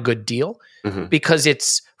was not a good deal because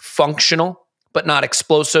it's functional, but not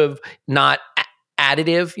explosive, not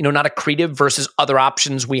additive, not accretive versus other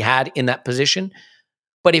options we had in that position.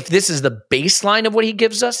 But if this is the baseline of what he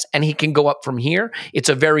gives us and he can go up from here, it's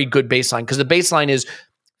a very good baseline because the baseline is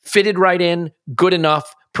fitted right in, good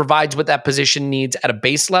enough, provides what that position needs at a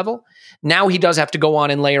base level. Now he does have to go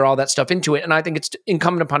on and layer all that stuff into it. And I think it's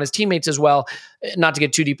incumbent upon his teammates as well, not to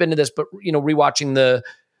get too deep into this, but rewatching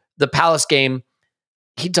the Palace game,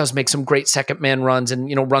 he does make some great second man runs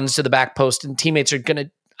and, runs to the back post, and teammates are going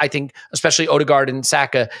to, I think, especially Odegaard and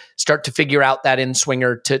Saka, start to figure out that in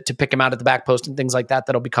swinger to pick him out at the back post and things like that.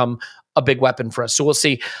 That'll become a big weapon for us. So we'll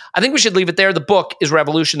see. I think we should leave it there. The book is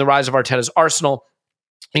Revolution, The Rise of Arteta's Arsenal.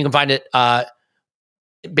 You can find it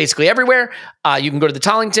basically everywhere. You can go to the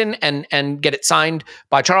Tollington and get it signed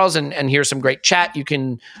by Charles and hear some great chat. You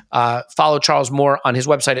can follow Charles more on his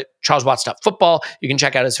website at charleswatts.football. You can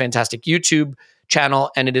check out his fantastic YouTube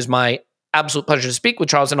channel. And it is my absolute pleasure to speak with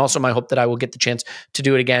Charles, and also my hope that I will get the chance to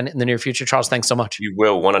do it again in the near future. Charles, thanks so much. You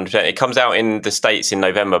will, 100%. It comes out in the States in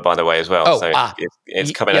November, by the way, as well.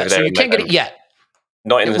 It's coming over there. So you can't get it yet.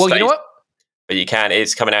 Not in the States. Well, you know what? But you can.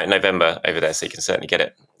 It's coming out in November over there, so you can certainly get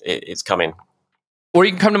it. It's coming. Or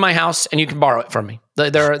you can come to my house and you can borrow it from me.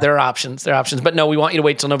 There are options. There are options. But no, we want you to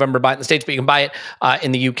wait till November to buy it in the States, but you can buy it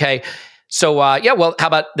in the UK. So, well, how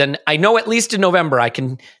about then? I know at least in November, I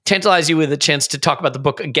can tantalize you with a chance to talk about the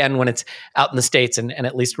book again when it's out in the States and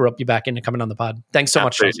at least rope you back into coming on the pod. Thanks so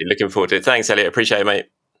much. Absolutely. Looking forward to it. Thanks, Elliot. Appreciate it, mate.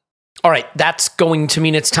 All right. That's going to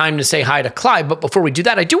mean it's time to say hi to Clive. But before we do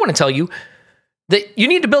that, I do want to tell you that you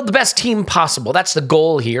need to build the best team possible. That's the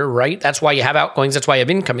goal here, right? That's why you have outgoings. That's why you have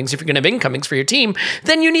incomings. If you're going to have incomings for your team,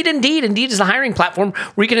 then you need Indeed. Indeed is the hiring platform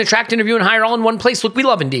where you can attract, interview, and hire all in one place. Look, we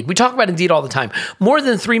love Indeed. We talk about Indeed all the time. More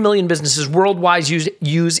than 3 million businesses worldwide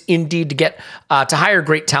use Indeed to get to hire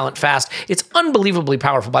great talent fast. It's unbelievably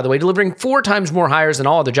powerful, by the way, delivering 4 times more hires than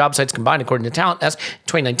all other job sites combined, according to Talent Nest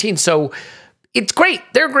 2019. So it's great.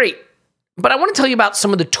 They're great. But I want to tell you about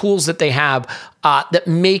some of the tools that they have that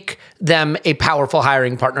make them a powerful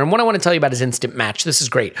hiring partner. And what I want to tell you about is Instant Match. This is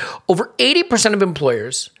great. Over 80% of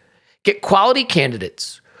employers get quality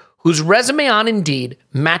candidates whose resume on Indeed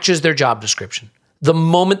matches their job description the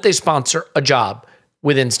moment they sponsor a job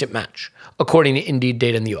with Instant Match, according to Indeed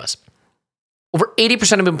data in the US. Over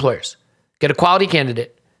 80% of employers get a quality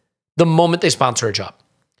candidate the moment they sponsor a job.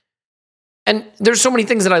 And there's so many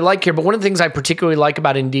things that I like here, but one of the things I particularly like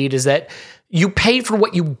about Indeed is that you pay for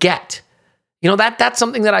what you get. That's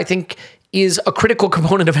something that I think is a critical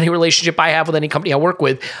component of any relationship I have with any company I work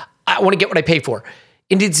with. I want to get what I pay for.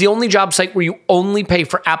 Indeed's the only job site where you only pay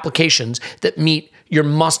for applications that meet your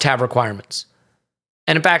must-have requirements.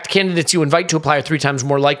 And in fact, candidates you invite to apply are 3 times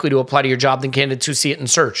more likely to apply to your job than candidates who see it in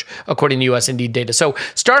search, according to US Indeed data. So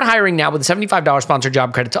start hiring now with a $75 sponsored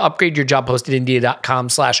job credit to upgrade your job post at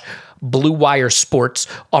Indeed.com/Blue Wire Sports.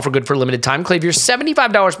 Offer good for a limited time. Claim your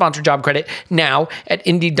 $75 sponsored job credit now at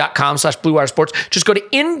Indeed.com/Blue Wire Sports. Just go to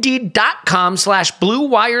Indeed.com/Blue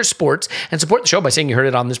Wire Sports and support the show by saying you heard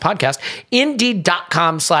it on this podcast.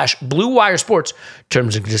 Indeed.com/Blue Wire Sports.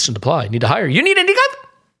 Terms and conditions apply. Need to hire. You need Indeed.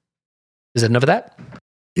 Is that enough of that?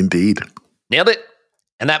 Indeed. Nailed it.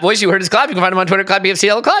 And that voice you heard is Clive. You can find him on Twitter,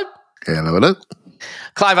 CliveBFCL. Clive. Hello.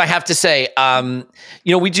 Clive, I have to say,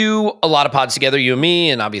 we do a lot of pods together, you and me,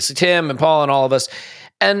 and obviously Tim and Paul and all of us.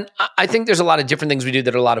 And I think there's a lot of different things we do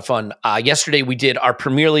that are a lot of fun. Yesterday, we did our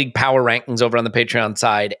Premier League power rankings over on the Patreon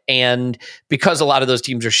side. And because a lot of those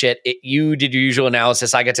teams are shit, you did your usual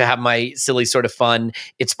analysis. I get to have my silly sort of fun.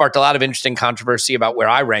 It sparked a lot of interesting controversy about where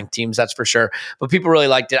I rank teams, that's for sure. But people really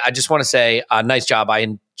liked it. I just want to say, nice job.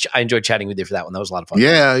 I enjoyed chatting with you for that one. That was a lot of fun.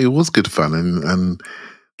 Yeah, it was good fun. And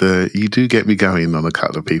you do get me going on a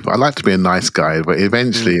couple of people. I like to be a nice guy, but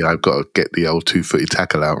eventually I've got to get the old 2-footed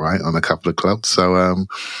tackle out, right, on a couple of clubs. So, and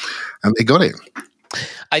they got it.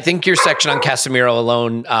 I think your section on Casemiro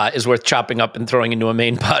alone is worth chopping up and throwing into a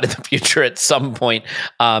main pod in the future at some point,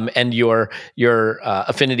 and your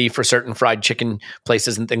affinity for certain fried chicken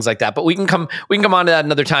places and things like that. But we can come on to that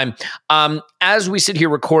another time. As we sit here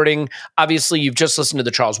recording, obviously you've just listened to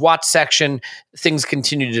the Charles Watts section. Things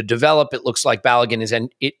continue to develop. It looks like Balogun is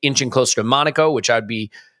inching closer to Monaco, which I'd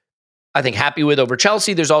be, I think, happy with over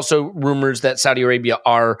Chelsea. There's also rumors that Saudi Arabia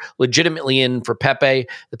are legitimately in for Pepe.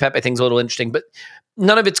 The Pepe thing's a little interesting, but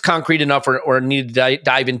none of it's concrete enough or need to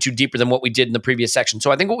dive into deeper than what we did in the previous section. So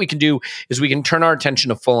I think what we can do is we can turn our attention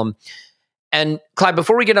to Fulham. And Clyde,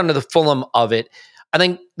 before we get onto the Fulham of it, I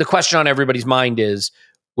think the question on everybody's mind is,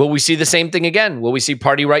 will we see the same thing again? Will we see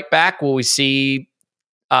Partey right back? Will we see,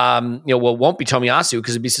 it won't be Tomiyasu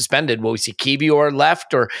because it'd be suspended. Will we see Kivior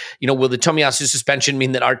left? Or, will the Tomiyasu suspension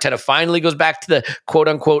mean that Arteta finally goes back to the quote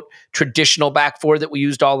unquote traditional back four that we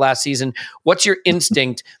used all last season? What's your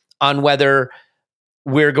instinct on whether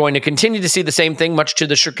we're going to continue to see the same thing, much to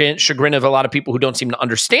the chagrin of a lot of people who don't seem to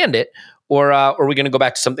understand it, or are we going to go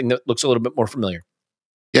back to something that looks a little bit more familiar?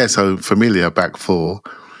 Yeah, so familiar back four.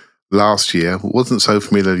 Last year wasn't so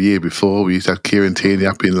familiar the year before. We used to have Kieran Tierney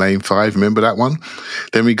up in lane 5. Remember that one?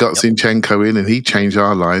 Then we got Zinchenko in, and he changed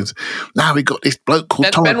our lives. Now we got this bloke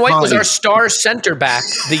called Tom. Ben White was our star center back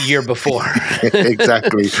the year before.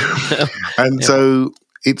 Exactly, and so.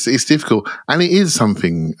 It's difficult, and it is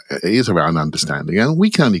something. It is around understanding, and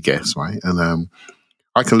we can only guess, right? And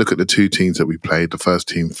I can look at the two teams that we played. The first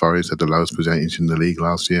team, Forest, had the lowest percentage in the league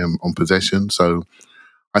last year on possession. So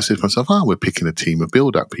I said to myself, we're picking a team of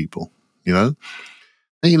build-up people, Then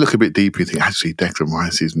you look a bit deeper, you think, actually, Declan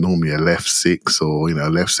Rice is normally a left 6 or,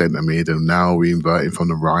 left centre mid, and now we invert him from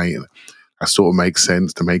the right. And that sort of makes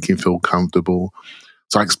sense to make him feel comfortable.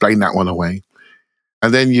 So I explained that one away.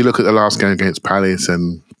 And then you look at the last game against Palace,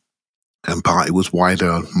 and Partey was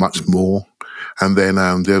wider, much more. And then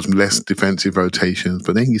there's less defensive rotations.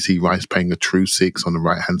 But then you see Rice playing a true 6 on the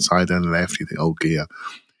right-hand side and left. You think, oh, dear,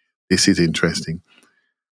 this is interesting.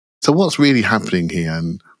 So what's really happening here?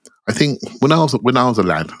 And I think when I was a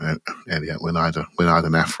lad, Elliot, when I had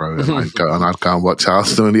an afro, and I'd go and watch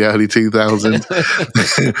Arsenal in the early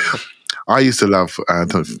 2000s. I used to love, I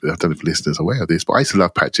don't know if listeners are aware of this, but I used to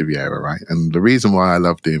love Patrick Vieira, right? And the reason why I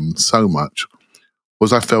loved him so much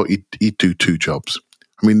was I felt he'd do 2 jobs.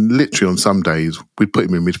 I mean, literally on some days, we'd put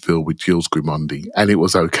him in midfield with Jules Grimondi, and it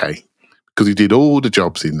was okay because he did all the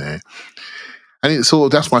jobs in there. And it's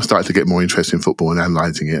that's why I started to get more interested in football and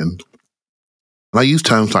analysing it. And I use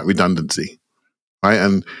terms like redundancy, right?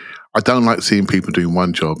 And I don't like seeing people doing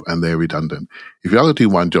one job and they're redundant. If you're going to do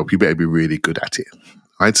one job, you better be really good at it,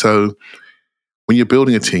 right? So when you're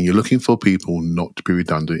building a team, you're looking for people not to be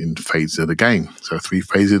redundant in phases of the game. So 3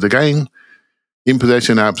 phases of the game: in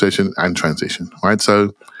possession, out of possession, and transition, right?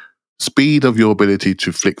 So speed of your ability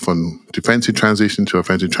to flick from defensive transition to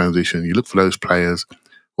offensive transition, you look for those players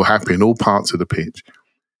who are happy in all parts of the pitch.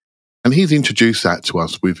 And he's introduced that to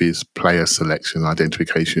us with his player selection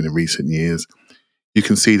identification in recent years. You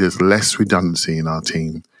can see there's less redundancy in our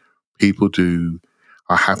team. People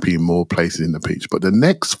are happy in more places in the pitch. But the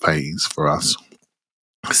next phase for us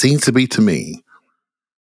seems to be, to me,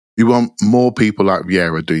 we want more people like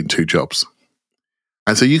Vieira doing 2 jobs.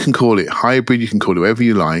 And so you can call it hybrid, you can call it whatever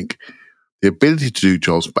you like. The ability to do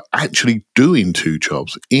jobs, but actually doing 2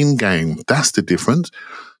 jobs in game, that's the difference.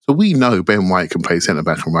 So we know Ben White can play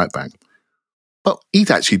centre-back and right-back, but he's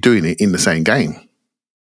actually doing it in the same game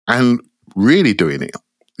and really doing it.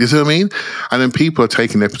 You see what I mean? And then people are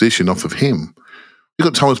taking their position off of him. You've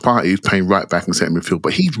got Thomas Partey who's playing right-back and centre midfield,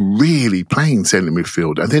 but he's really playing centre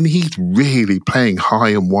midfield, and then he's really playing high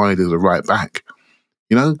and wide as a right-back.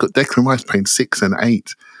 Got Declan Rice playing 6 and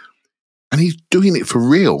 8, and he's doing it for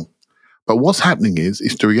real. But what's happening is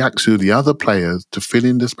the reaction of the other players to fill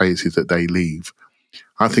in the spaces that they leave.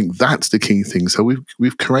 I think that's the key thing. So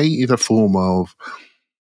we've created a form of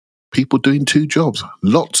people doing 2 jobs,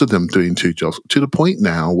 lots of them doing 2 jobs, to the point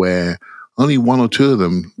now where only 1 or 2 of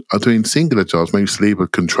them are doing singular jobs. Maybe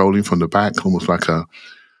Saliba controlling from the back, almost like a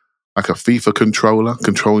FIFA controller,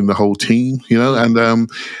 controlling the whole team, and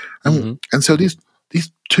so these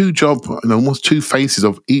 2 jobs, almost 2 faces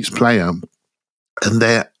of each player And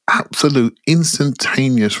their absolute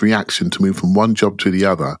instantaneous reaction to move from one job to the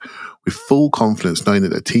other with full confidence, knowing that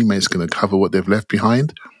their teammates are going to cover what they've left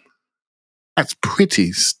behind, that's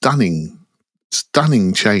pretty stunning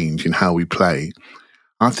change in how we play.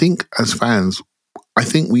 I think as fans, I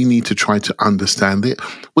think we need to try to understand it.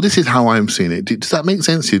 Well, this is how I'm seeing it. Does that make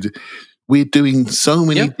sense to you? We're doing so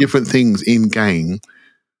many different things in game.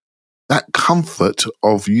 That comfort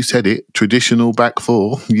of, you said it, traditional back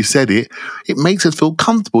four, you said it makes us feel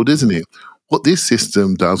comfortable, doesn't it? What this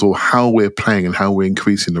system does, or how we're playing and how we're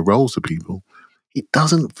increasing the roles of people, it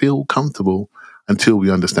doesn't feel comfortable until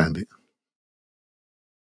we understand it.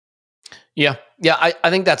 Yeah, I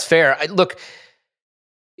think that's fair. Look,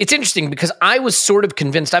 it's interesting because I've sort of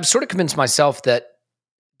convinced myself that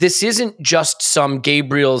this isn't just some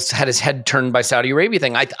Gabriel's had his head turned by Saudi Arabia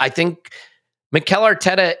thing. I think Mikel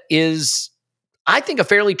Arteta is, I think, a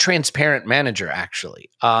fairly transparent manager, actually,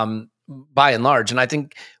 by and large. And I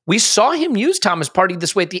think we saw him use Thomas Partey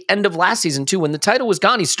this way at the end of last season, too. When the title was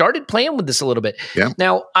gone, he started playing with this a little bit. Yeah.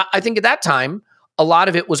 Now, I think at that time, a lot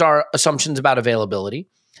of it was our assumptions about availability.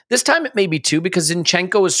 This time it may be too, because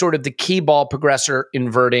Zinchenko is sort of the key ball progressor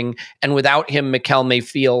inverting. And without him, Mikel may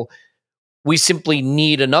feel we simply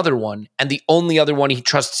need another one. And the only other one he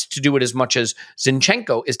trusts to do it as much as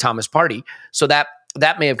Zinchenko is Thomas Partey. So that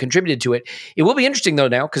may have contributed to it. It will be interesting, though,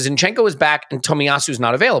 now, because Zinchenko is back and Tomiyasu is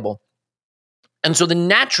not available. And so the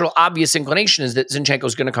natural, obvious inclination is that Zinchenko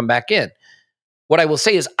is going to come back in. What I will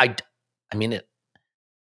say is, I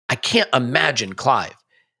can't imagine, Clive,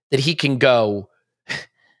 that he can go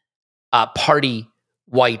Partey,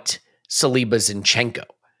 White, Saliba, Zinchenko.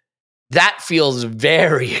 That feels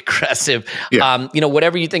very aggressive. Yeah.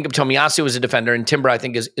 Whatever you think of Tomiyasu as a defender, and Timber, I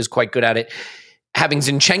think, is quite good at it. Having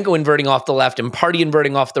Zinchenko inverting off the left and Partey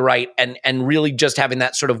inverting off the right, and really just having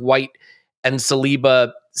that sort of White and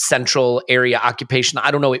Saliba central area occupation.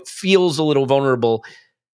 I don't know. It feels a little vulnerable.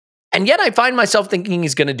 And yet I find myself thinking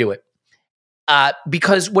he's going to do it.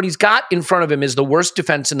 Because what he's got in front of him is the worst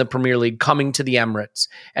defense in the Premier League coming to the Emirates.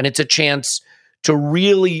 And it's a chance to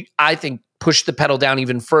really, I think, push the pedal down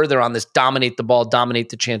even further on this dominate the ball, dominate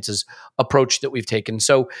the chances approach that we've taken.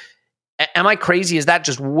 So am I crazy? Is that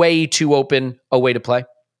just way too open a way to play?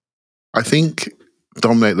 I think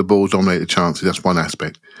dominate the ball, dominate the chances, that's one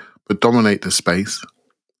aspect. But dominate the space.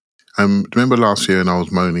 Remember last year, and I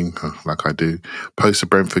was moaning, like I do, post the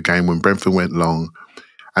Brentford game when Brentford went long.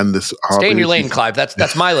 And this stay in your lane, Clive.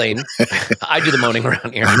 That's my lane. I do the moaning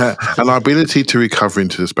around here. And our ability to recover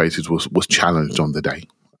into the spaces was challenged on the day.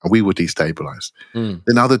 And we were destabilised.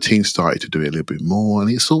 Then other teams started to do it a little bit more, and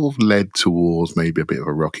it sort of led towards maybe a bit of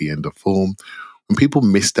a rocky end of form. And people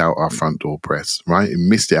missed out our front door press, right? It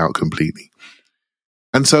missed it out completely.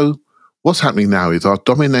 And so what's happening now is our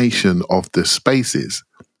domination of the spaces.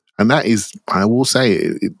 And that is, I will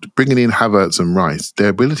say, bringing in Havertz and Rice, their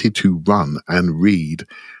ability to run and read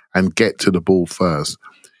and get to the ball first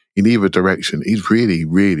in either direction is really,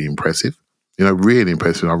 really impressive. Really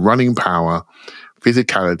impressive. Our running power,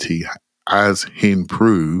 physicality has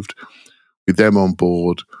improved with them on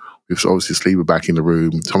board. With obviously Saliba back in the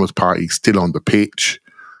room, Thomas Partey still on the pitch.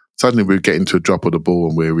 Suddenly we're getting to a drop of the ball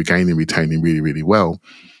and we're retaining really, really well.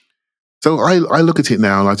 So I look at it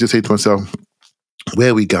now and I just say to myself,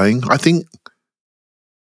 where are we going? I think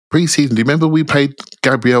pre-season, do you remember we played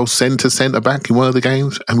Gabriel centre back in one of the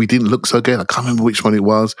games and we didn't look so good? I can't remember which one it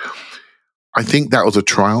was. I think that was a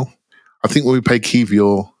trial. I think when we played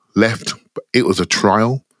Kivior left, it was a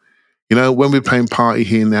trial. When we're playing Partey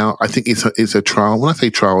here now, I think it's a trial. When I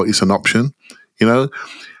say trial, it's an option, And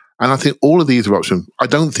I think all of these are options. I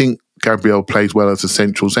don't think Gabriel plays well as a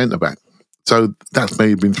central centre-back. So that's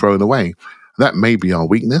maybe been thrown away. That may be our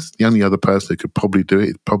weakness. The only other person that could probably do it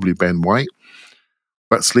is probably Ben White.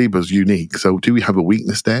 But Saliba's unique. So do we have a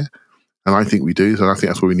weakness there? And I think we do. So I think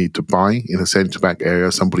that's what we need to buy in a centre-back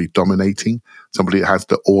area, somebody dominating, somebody that has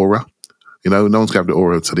the aura. No one's going to have the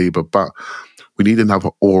aura of Saliba, but we need another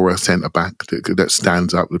aura centre-back that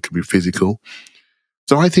stands up, that can be physical.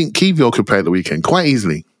 So I think Kivior could play at the weekend quite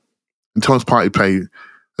easily. And Thomas Partey play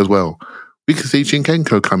as well. We could see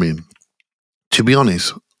Zinchenko come in. To be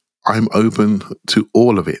honest, I'm open to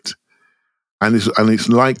all of it. And it's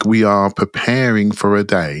like we are preparing for a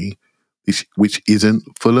day which isn't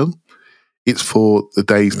Fulham. It's for the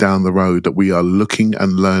days down the road that we are looking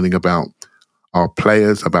and learning about our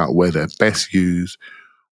players, about where they're best used,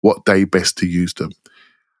 what day best to use them.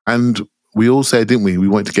 And we all said, didn't we? We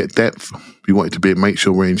wanted to get depth. We wanted to make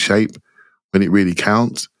sure we're in shape when it really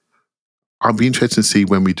counts. I'll be interested to see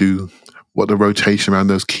when we do what the rotation around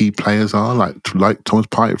those key players are, like Thomas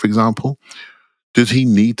Partey, for example. Does he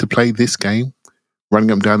need to play this game,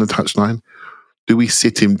 running up and down the touchline? do we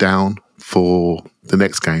sit him down for the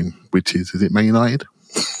next game, which is it Man United?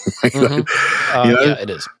 Yeah, it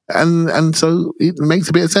is. And so it makes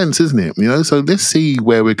a bit of sense, isn't it? So let's see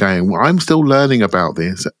where we're going. I'm still learning about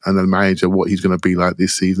this and the manager, what he's going to be like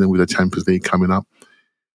this season with the Champions League coming up.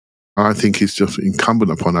 I think it's just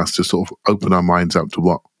incumbent upon us to sort of open our minds up to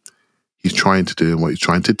what he's trying to do and what he's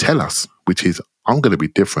trying to tell us, which is, I'm going to be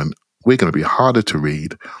different. We're going to be harder to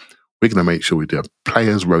read. We're going to make sure we do have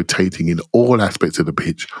players rotating in all aspects of the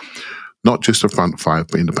pitch, not just the front five,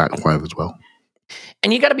 but in the back five as well.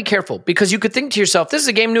 And you got to be careful, because you could think to yourself, this is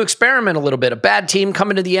a game to experiment a little bit. A bad team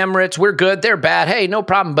coming to the Emirates. We're good. They're bad. Hey, no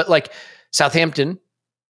problem. But like Southampton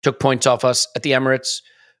took points off us at the Emirates.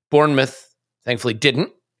 Bournemouth, thankfully,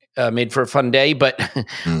 didn't. Made for a fun day, but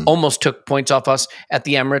almost took points off us at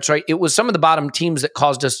the Emirates, right? It was some of the bottom teams that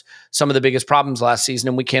caused us some of the biggest problems last season,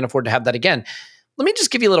 and we can't afford to have that again. Let me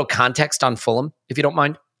just give you a little context on Fulham, if you don't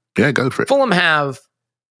mind. Yeah, go for it. Fulham have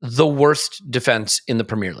the worst defense in the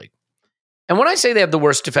Premier League. And when I say they have the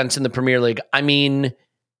worst defense in the Premier League, I mean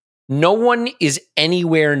no one is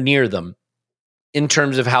anywhere near them in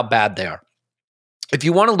terms of how bad they are. If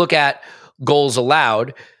you want to look at goals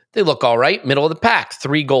allowed, they look all right, middle of the pack,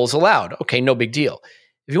 3 goals allowed. Okay, no big deal.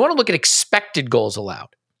 If you want to look at expected goals allowed,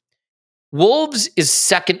 Wolves is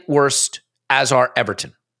second worst, as are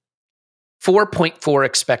Everton. 4.4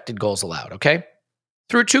 expected goals allowed, okay?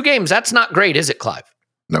 Through 2 games, that's not great, is it, Clive?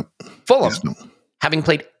 No. Fulham, Yes, no. having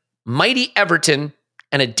played mighty Everton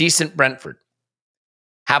and a decent Brentford,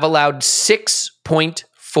 have allowed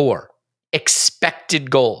 6.4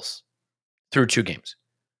 expected goals through 2 games.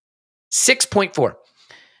 6.4.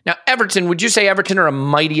 Now, Everton, would you say Everton are a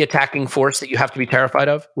mighty attacking force that you have to be terrified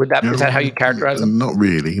of? Is that how you characterize them? Not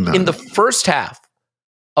really, no. In the first half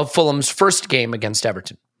of Fulham's first game against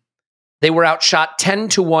Everton, they were outshot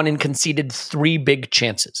 10-1 and conceded 3 big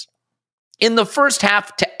chances. In the first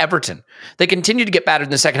half to Everton, they continued to get battered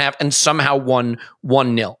in the second half and somehow won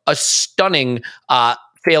 1-0. A stunning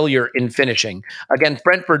failure in finishing. Against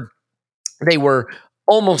Brentford, they were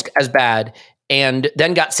almost as bad and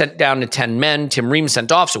then got sent down to 10 men. Tim Ream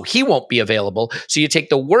sent off, so he won't be available. So you take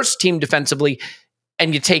the worst team defensively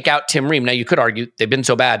and you take out Tim Ream. Now, you could argue they've been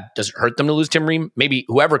so bad. Does it hurt them to lose Tim Ream? Maybe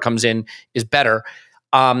whoever comes in is better.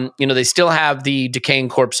 They still have the decaying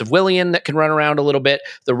corpse of Willian that can run around a little bit.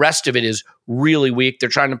 The rest of it is really weak. They're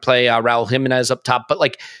trying to play Raul Jimenez up top.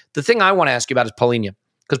 But the thing I want to ask you about is Paulinho,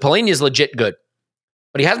 because Paulinho is legit good,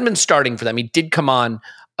 but he hasn't been starting for them. He did come on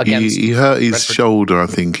against. He hurt his Brentford. shoulder, I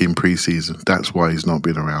think, in preseason. That's why he's not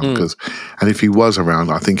been around. And if he was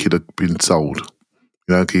around, I think he'd have been sold.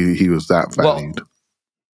 He was that valued.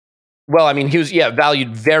 Well, I mean, he was,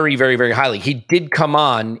 valued very, very, very highly. He did come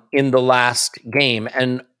on in the last game.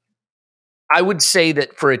 And I would say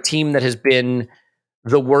that for a team that has been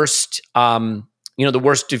the worst, the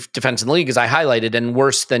worst defense in the league, as I highlighted, and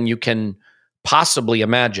worse than you can possibly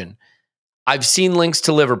imagine. I've seen links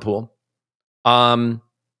to Liverpool, and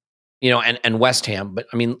West Ham. But,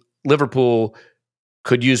 I mean, Liverpool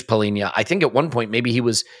could use Paulinho. I think at one point, maybe he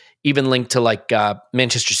was even linked to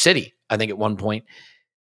Manchester City, I think at one point.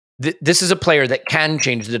 This is a player that can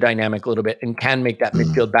change the dynamic a little bit and can make that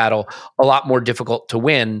midfield battle a lot more difficult to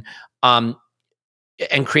win, and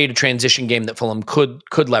create a transition game that Fulham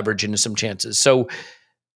could leverage into some chances. So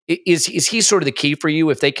is he sort of the key for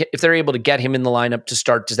you? If they're able to get him in the lineup to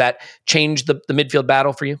start, does that change the midfield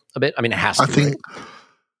battle for you a bit? I mean, it has to. I think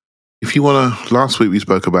if you want to, last week we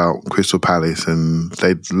spoke about Crystal Palace and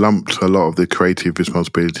they lumped a lot of the creative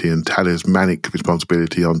responsibility and talismanic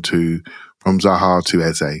responsibility from Zaha to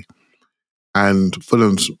Eze. And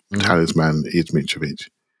Fulham's talisman is Mitrovic.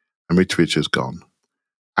 And Mitrovic has gone.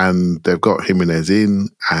 And they've got Jimenez in,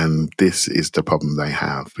 and this is the problem they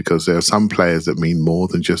have, because there are some players that mean more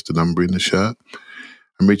than just a number in the shirt.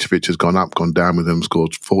 And Mitrovic has gone up, gone down with them,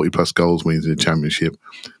 scored 40-plus goals when he's in the Championship.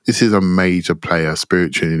 This is a major player,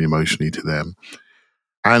 spiritually and emotionally, to them.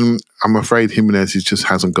 And I'm afraid Jimenez just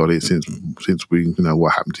hasn't got it since we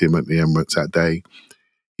what happened to him at the Emirates that day.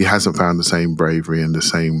 He hasn't found the same bravery and the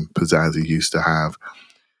same pizzazz he used to have.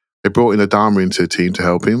 They brought in Adama into the team to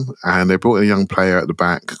help him, and they brought in a young player at the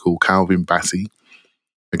back called Calvin Bassey.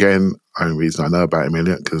 Again, the only reason I know about him,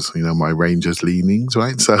 Elliot, because, my Rangers leanings,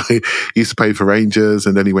 right? So he used to play for Rangers,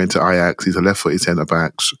 and then he went to Ajax. He's a left-footed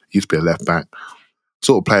centre-back, used to be a left-back.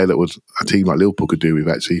 Sort of player that was a team like Liverpool could do with,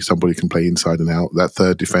 actually. Somebody can play inside and out. That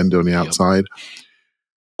third defender on the outside.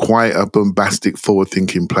 Quite a bombastic,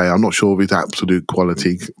 forward-thinking player. I'm not sure of his absolute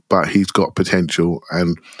quality, but he's got potential.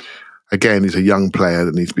 And again, he's a young player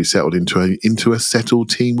that needs to be settled into a settled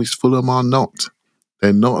team, which Fulham are not.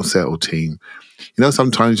 They're not a settled team.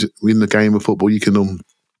 Sometimes in the game of football, you can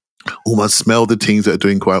almost smell the teams that are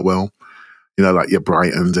doing quite well. You know, like your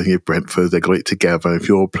Brightons and your Brentfords, they got it together. If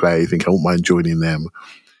you're a player, you think, I won't mind joining them.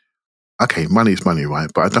 Okay, money's money,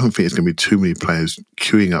 right? But I don't think it's going to be too many players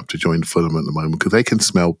queuing up to join Fulham at the moment because they can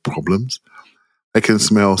smell problems. They can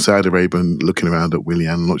smell Saudi Arabia looking around at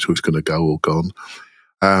Willian. I'm not sure he's going to go or gone.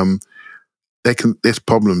 There's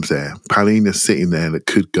problems there. Palina's sitting there that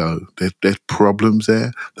could go. There's problems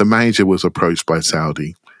there. The manager was approached by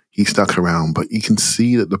Saudi. He stuck around, but you can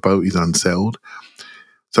see that the boat is unsettled.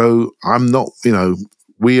 So I'm not,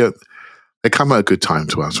 they come at a good time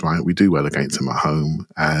to us, right? We do well against them at home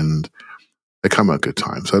and they come at a good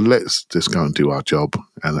time. So let's just go and do our job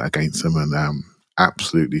against them and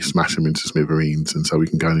absolutely smash them into smithereens, and so we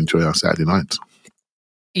can go and enjoy our Saturday nights.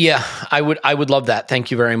 Yeah, I would love that.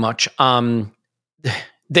 Thank you very much.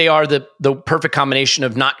 They are the perfect combination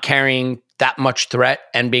of not carrying that much threat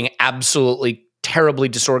and being absolutely terribly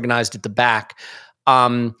disorganized at the back.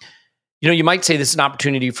 You might say this is an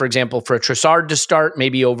opportunity, for example, for a Trossard to start,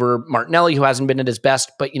 maybe over Martinelli, who hasn't been at his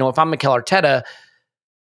best. But, if I'm Mikel Arteta,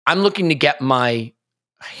 I'm looking to get I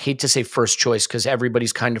hate to say first choice because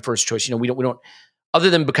everybody's kind of first choice. We don't,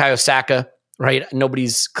 other than Bukayo Saka, right?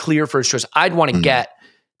 Nobody's clear first choice. I'd want to get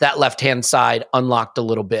that left-hand side unlocked a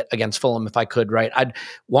little bit against Fulham if I could, right? I'd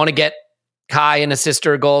want to get Kai an assist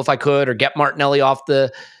or a goal if I could, or get Martinelli off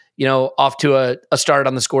to a start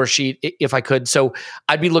on the score sheet if I could. So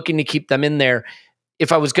I'd be looking to keep them in there.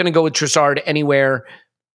 If I was going to go with Trossard anywhere,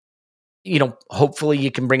 hopefully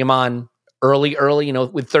you can bring him on early,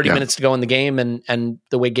 with 30 minutes to go in the game. And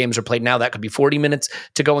the way games are played now, that could be 40 minutes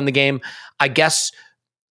to go in the game. I guess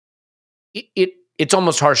it's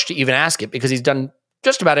almost harsh to even ask it because he's done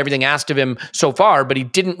just about everything asked of him so far, but he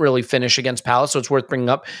didn't really finish against Palace. So it's worth bringing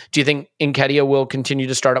up. Do you think Nketiah will continue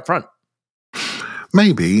to start up front?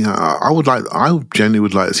 Maybe. I genuinely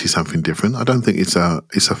would like to see something different. I don't think it's a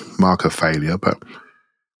mark of failure, but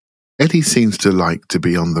Eddie seems to like to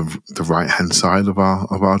be on the right hand side of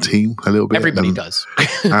our team a little bit. Everybody does.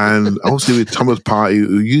 And obviously with Thomas Partey,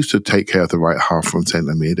 who used to take care of the right half from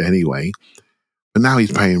centre mid anyway, but now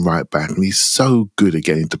he's playing right back and he's so good at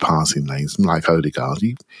getting to passing lanes. And like Odegaard,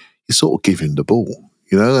 you sort of give him the ball,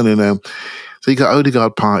 And then so you got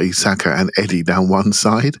Odegaard, Partey, Saka, and Eddie down one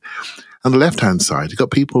side. On the left-hand side, you've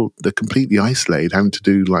got people that are completely isolated, having to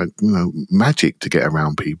do magic to get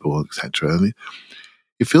around people, etc. And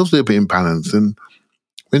it feels a little bit imbalanced. And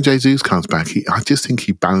when Jesus comes back, I just think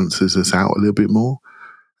he balances us out a little bit more.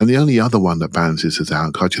 And the only other one that balances us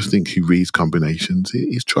out, I just think he reads combinations,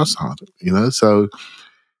 is Trossard. So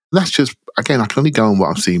that's just, again, I can only go on what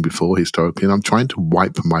I've seen before historically, and I'm trying to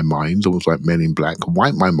wipe my mind, almost like Men in Black,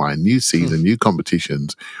 wipe my mind, new season, new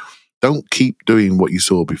competitions. Don't keep doing what you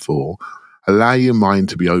saw before. Allow your mind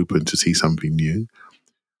to be open to see something new.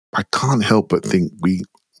 I can't help but think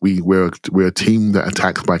we're a team that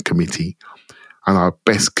attacks by committee, and our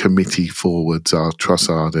best committee forwards are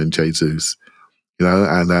Trossard and Jesus.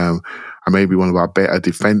 And maybe one of our better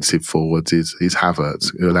defensive forwards is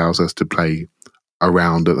Havertz, who allows us to play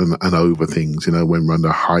around and over things. When we're under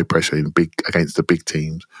high pressure against the big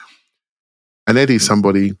teams. And Eddie's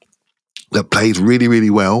somebody that plays really,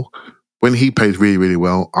 really well. When he plays really, really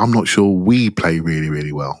well, I'm not sure we play really,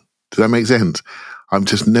 really well. Does that make sense? I'm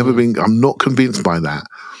not convinced by that.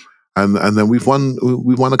 And then we've won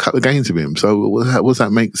a couple of games of him. So does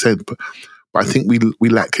that make sense? But I think we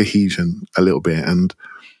lack cohesion a little bit. And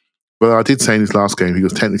well, I did say in his last game, he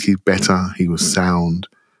was technically better. He was sound.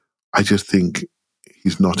 I just think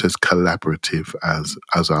he's not as collaborative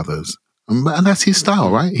as others. And that's his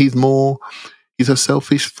style, right? He's a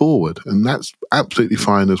selfish forward, and that's absolutely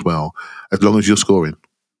fine as well, as long as you're scoring.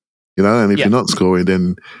 And if you're not scoring,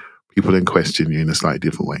 then people then question you in a slightly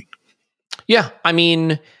different way. Yeah. I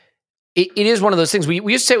mean, it is one of those things. We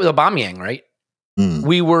used to say it with Aubameyang, right?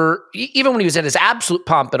 We were, even when he was at his absolute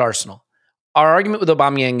pomp at Arsenal, our argument with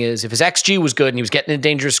Aubameyang is if his XG was good and he was getting in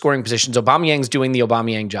dangerous scoring positions, Aubameyang's doing the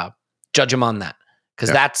Aubameyang job. Judge him on that.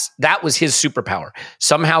 Because that was his superpower.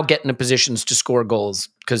 Somehow get into positions to score goals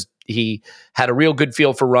because he had a real good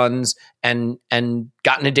feel for runs and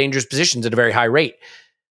got into dangerous positions at a very high rate.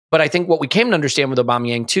 But I think what we came to understand with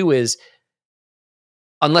Aubameyang too is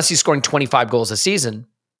unless he's scoring 25 goals a season,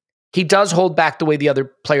 he does hold back the way the other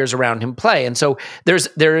players around him play. And so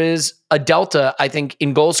there is a delta, I think,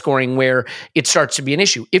 in goal scoring where it starts to be an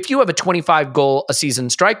issue. If you have a 25 goal a season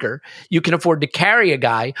striker, you can afford to carry a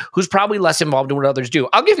guy who's probably less involved in what others do.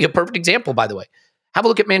 I'll give you a perfect example, by the way. Have a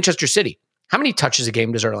look at Manchester City. How many touches a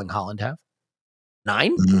game does Erling Haaland have?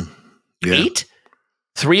 9? 8?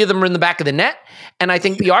 3 of them are in the back of the net. And I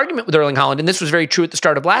think the argument with Erling Haaland, and this was very true at the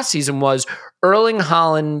start of last season, was Erling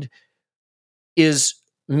Haaland is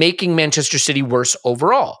making Manchester City worse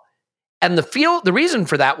overall. And the reason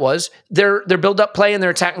for that was their build-up play and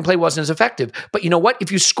their attacking play wasn't as effective. But you know what?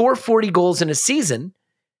 If you score 40 goals in a season,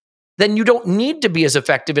 then you don't need to be as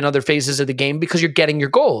effective in other phases of the game because you're getting your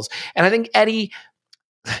goals. And I think Eddie,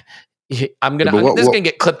 this is going to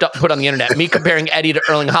get clipped up, put on the internet, me comparing Eddie to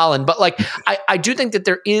Erling Haaland. But like, I do think that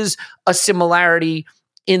there is a similarity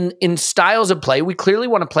in styles of play. We clearly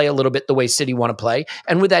want to play a little bit the way City want to play.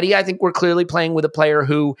 And with Eddie, I think we're clearly playing with a player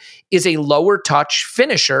who is a lower touch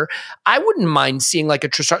finisher. I wouldn't mind seeing like a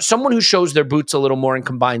Trossard, someone who shows their boots a little more and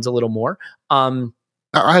combines a little more. I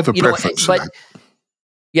have a preference for that.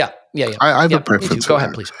 Yeah. I have a preference. Go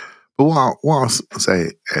ahead, please. But what I'll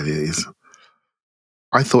say, Eddie, is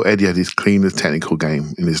I thought Eddie had his cleanest technical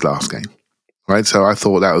game in his last game, right? So I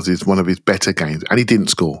thought that was one of his better games, and he didn't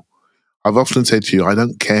score. I've often said to you, I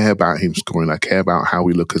don't care about him scoring. I care about how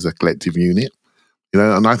we look as a collective unit,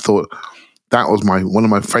 And I thought that was one of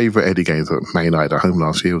my favourite Eddie games at Man United at home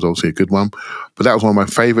last year. It was obviously a good one, but that was one of my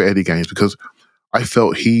favourite Eddie games because I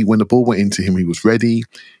felt when the ball went into him, he was ready.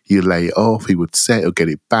 He'd lay it off. He would set or get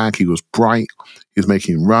it back. He was bright. He was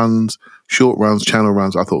making runs, short runs, channel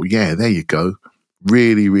runs. I thought, yeah, there you go.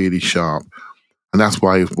 Really, really sharp. And that's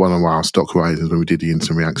why he was one of our stock risers when we did the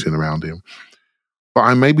instant reaction around him. But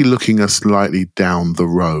I may be looking slightly down the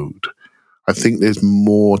road. I think there's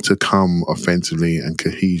more to come offensively and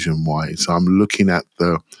cohesion-wise. So I'm looking at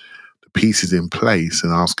the pieces in place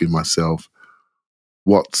and asking myself,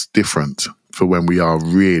 what's different for when we are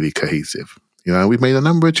really cohesive? We've made a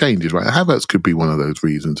number of changes, right? Havertz could be one of those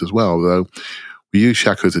reasons as well, though we use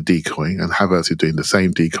Xhaka as a decoy and Havertz is doing the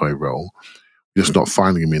same decoy role, just not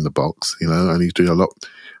finding him in the box, and he's doing a lot.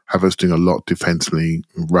 Havertz doing a lot defensively,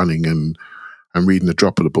 running and reading the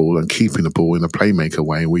drop of the ball and keeping the ball in a playmaker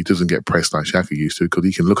way where he doesn't get pressed like Xhaka used to because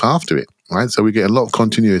he can look after it, right? So we get a lot of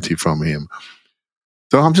continuity from him.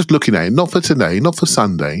 So I'm just looking at it, not for today, not for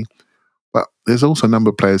Sunday, but there's also a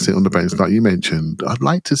number of players sitting on the bench, like you mentioned. I'd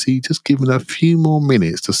like to see just given a few more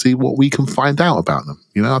minutes to see what we can find out about them.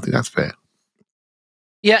 I think that's fair.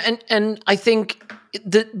 Yeah, and I think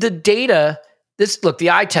the data... the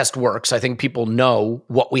eye test works. I think people know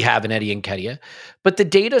what we have in Eddie Nketiah, but the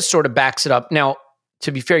data sort of backs it up. Now,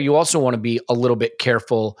 to be fair, you also want to be a little bit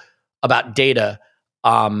careful about data.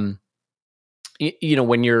 When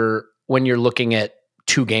you're looking at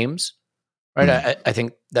 2 games, right? I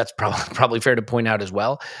think that's probably fair to point out as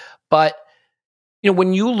well. But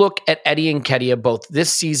when you look at Eddie Nketiah both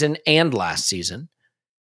this season and last season,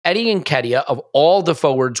 Eddie Nketiah, of all the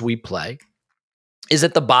forwards we play, is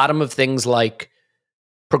at the bottom of things like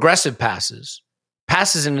progressive passes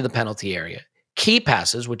into the penalty area, key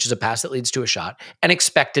passes, which is a pass that leads to a shot, and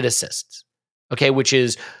expected assists, okay, which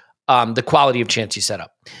is the quality of chance you set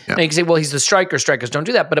up. Yeah. Now you can say, well, he's the striker. Strikers don't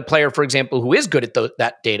do that. But a player, for example, who is good at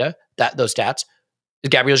that data, those stats, is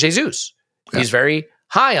Gabriel Jesus. Yeah. He's very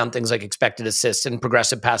high on things like expected assists and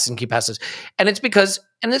progressive passes and key passes. And it's because,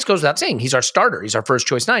 and this goes without saying, he's our starter. He's our first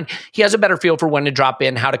choice 9. He has a better feel for when to drop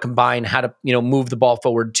in, how to combine, how to, move the ball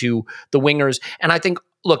forward to the wingers. And I think,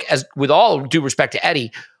 look, as with all due respect to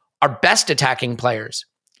Eddie, our best attacking players,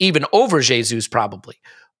 even over Jesus probably,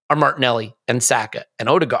 are Martinelli and Saka and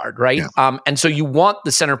Odegaard, right? Yeah. And so you want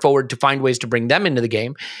the center forward to find ways to bring them into the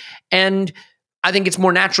game. And I think it's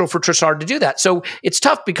more natural for Trossard to do that. So it's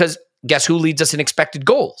tough because guess who leads us in expected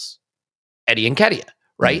goals? Eddie Nketiah,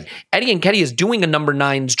 right? Mm-hmm. Eddie Nketiah is doing a number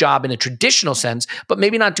 9's job in a traditional sense, but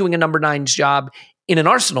maybe not doing a number 9's job in an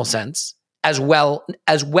Arsenal sense as well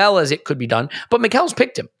as it could be done. But Mikel's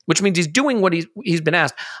picked him, which means he's doing what he's been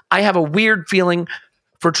asked. I have a weird feeling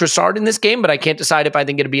for Trossard in this game, but I can't decide if I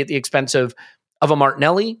think it'll be at the expense of a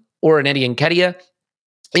Martinelli or an Eddie Nketiah.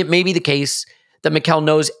 It may be the case that Mikel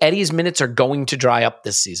knows Eddie's minutes are going to dry up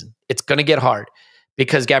this season. It's going to get hard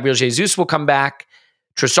because Gabriel Jesus will come back.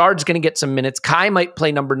 Trossard's going to get some minutes. Kai might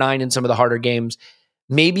play number 9 in some of the harder games.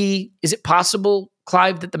 Maybe, is it possible,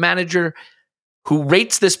 Clive, that the manager who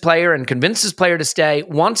rates this player and convinces this player to stay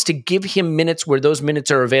wants to give him minutes where those minutes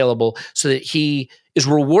are available so that he is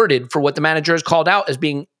rewarded for what the manager has called out as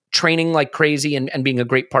being training like crazy and being a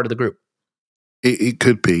great part of the group? It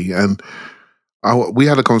could be. And we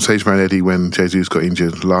had a conversation about Eddie when Jesus got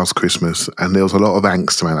injured last Christmas, and there was a lot of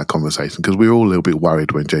angst around that conversation because we were all a little bit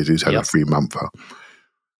worried when Jesus had a 3-monther.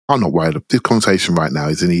 I'm not worried. This conversation right now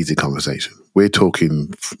is an easy conversation. We're talking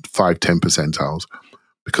 5-10 percentiles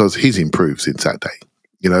because he's improved since that day.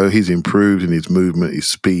 He's improved in his movement, his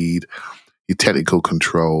speed, his technical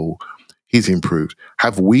control. He's improved.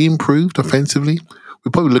 Have we improved offensively?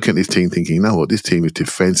 We're probably looking at this team thinking, you know what, this team is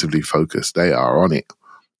defensively focused. They are on it.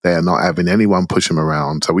 They are not having anyone push them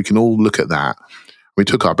around. So we can all look at that. We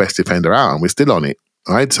took our best defender out and we're still on it.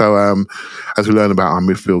 right? So as we learn about our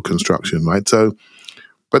midfield construction, right? So,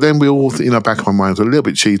 but then we all, in our back of our minds, were a little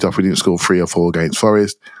bit cheesed off. We didn't score 3 or 4 against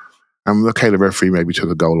Forest. And okay, the referee maybe took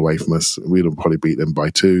a goal away from us. We'd have probably beat them by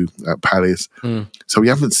 2 at Palace. So we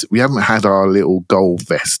haven't had our little goal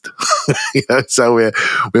fest, So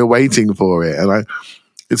we're waiting for it, and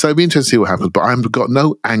so it'll be interesting to see what happens. But I've got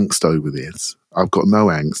no angst over this. I've got no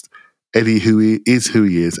angst. Eddie, who he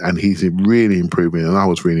is, and he's really improving. And I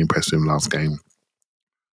was really impressed with him last game.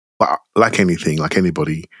 But like anything, like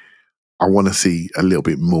anybody, I want to see a little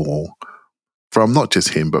bit more from not just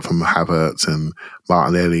him, but from Havertz and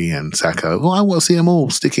Martinelli and Saka. Well, I want to see them all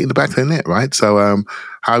stick it in the back of the net, right? So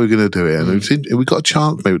how are we going to do it? And we got a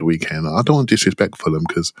chance maybe the weekend. I don't want to disrespect Fulham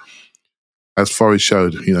because, as Forest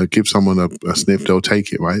showed, give someone a sniff, they'll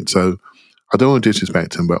take it, right? So I don't want to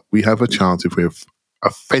disrespect them, but we have a chance if we're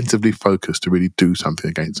offensively focused to really do something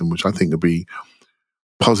against them, which I think would be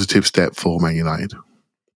a positive step for Man United.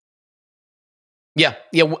 Yeah.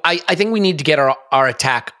 I think we need to get our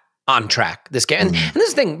attack on track this game. And this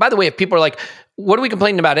is the thing, by the way, if people are like, what are we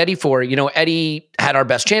complaining about Eddie for? Eddie had our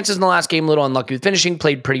best chances in the last game, a little unlucky with finishing,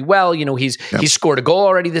 played pretty well. He's scored a goal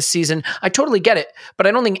already this season. I totally get it. But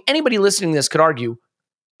I don't think anybody listening to this could argue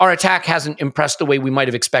our attack hasn't impressed the way we might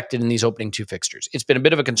have expected in these opening 2 fixtures. It's been a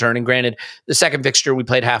bit of a concern. And granted, the second fixture, we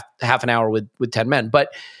played half an hour with 10 men.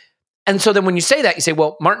 And so then when you say that, you say,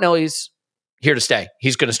 well, Martinelli's here to stay.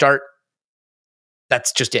 He's going to start.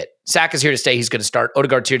 That's just it. Saka's here to stay. He's going to start.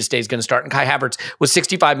 Odegaard's here to stay. He's going to start. And Kai Havertz was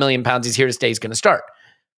 65 million pounds. He's here to stay. He's going to start.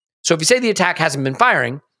 So if you say the attack hasn't been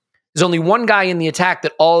firing, there's only one guy in the attack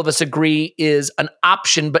that all of us agree is an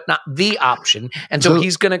option, but not the option. And so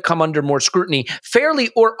he's going to come under more scrutiny, fairly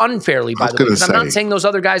or unfairly, by the way. Because I'm not saying those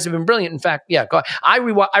other guys have been brilliant. In fact, go ahead. I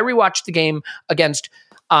rewatched the game against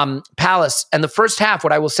Palace. And the first half,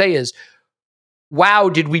 what I will say is, wow,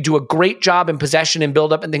 did we do a great job in possession and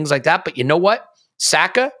build up and things like that. But you know what?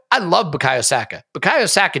 Saka, I love Bukayo Saka. Bukayo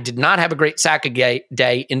Saka did not have a great Saka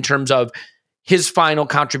day in terms of his final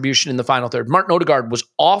contribution in the final third. Martin Odegaard was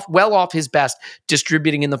well off his best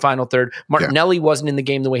distributing in the final third. Martinelli wasn't in the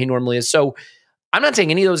game the way he normally is. So I'm not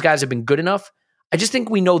saying any of those guys have been good enough. I just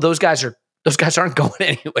think we know those guys aren't going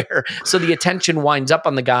anywhere. So the attention winds up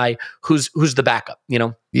on the guy who's the backup,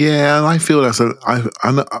 Yeah, and I feel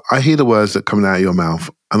I hear the words that coming out of your mouth,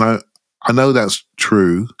 and I know that's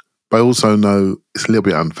true. But I also know it's a little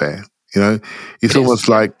bit unfair. It's almost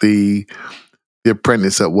like the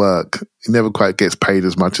apprentice at work. He never quite gets paid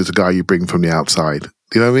as much as the guy you bring from the outside.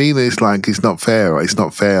 You know what I mean? It's like it's not fair. It's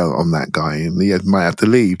not fair on that guy, and he might have to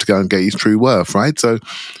leave to go and get his true worth, right? So,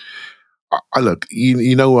 I look.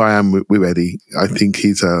 You know where I am with Eddie. I think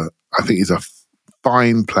he's a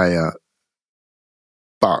fine player,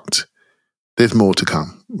 but there's more to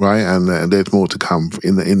come, right? And there's more to come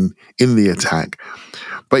in the attack.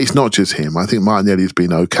 But it's not just him. I think Martinelli's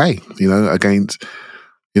been okay.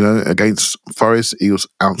 Against Forest, he was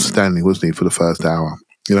outstanding, wasn't he, for the first hour?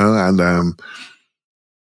 And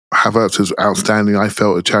Havertz was outstanding. I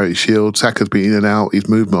felt a Charity Shield. Saka's been in and out. His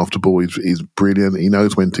movement off the ball is brilliant. He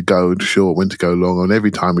knows when to go short, when to go long, and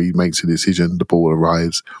every time he makes a decision, the ball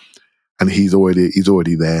arrives, and he's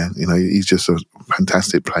already there. He's just a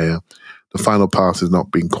fantastic player. The final pass has not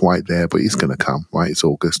been quite there, but it's going to come. Right, it's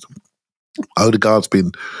August. Odegaard's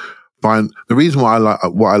been fine. The reason why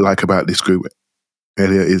I like about this group,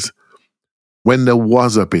 Elliot, is when there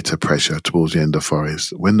was a bit of pressure towards the end of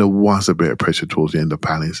Forest, when there was a bit of pressure towards the end of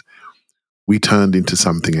Palace, we turned into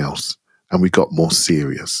something else and we got more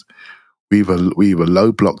serious. We either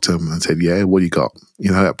low blocked them and said, "Yeah, what do you got?"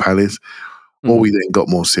 At Palace, or we then got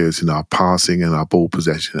more serious in our passing and our ball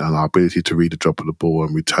possession and our ability to read the drop of the ball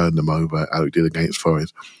and return them over, as we did against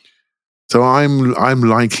Forest. So I'm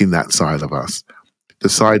liking that side of us, the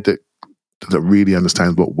side that really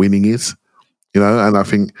understands what winning is, And I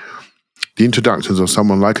think the introductions of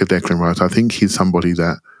someone like a Declan Rice, I think he's somebody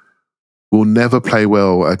that will never play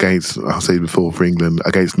well against, I'll say before for England,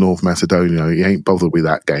 against North Macedonia. He ain't bothered with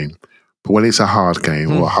that game. But when it's a hard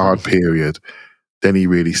game or a hard period, then he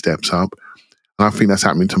really steps up. And I think that's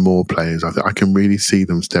happening to more players. I can really see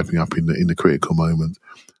them stepping up in the critical moments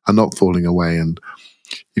and not falling away. And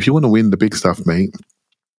if you want to win the big stuff, mate,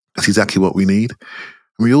 that's exactly what we need.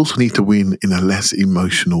 And we also need to win in a less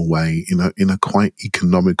emotional way, in a quite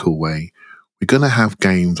economical way. We're going to have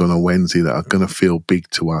games on a Wednesday that are going to feel big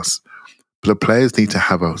to us. But the players need to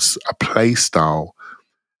have a play style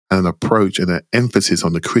and an approach and an emphasis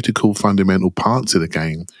on the critical fundamental parts of the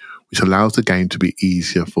game, which allows the game to be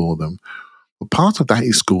easier for them. But part of that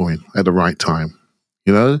is scoring at the right time.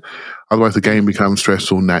 Otherwise the game becomes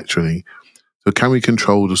stressful naturally. So can we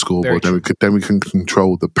control the scoreboard? Then we can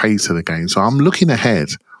control the pace of the game. So I'm looking ahead,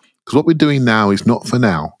 because what we're doing now is not for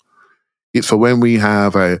now. It's for when we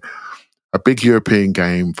have a big European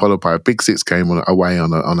game followed by a big six game away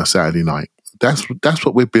on a Saturday night. That's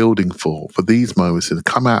what we're building for these moments, to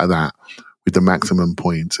come out of that with the maximum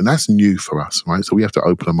points. And that's new for us, right? So we have to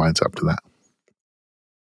open our minds up to that.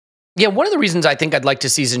 Yeah, one of the reasons I think I'd like to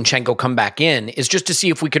see Zinchenko come back in is just to see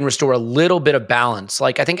if we can restore a little bit of balance.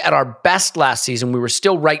 Like, I think at our best last season, we were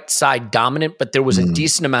still right side dominant, but there was a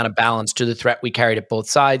decent amount of balance to the threat we carried at both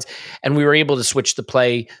sides, and we were able to switch the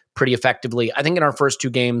play pretty effectively. I think in our first two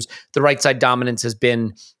games, the right side dominance has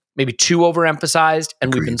been maybe too overemphasized,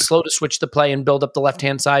 and we've been slow to switch the play and build up the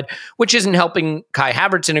left-hand side, which isn't helping Kai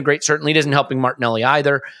Havertz integrate. Certainly it isn't helping Martinelli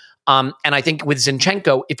either. And I think with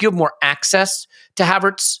Zinchenko, if you have more access to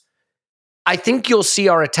Havertz, I think you'll see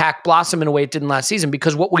our attack blossom in a way it didn't last season,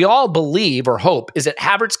 because what we all believe or hope is that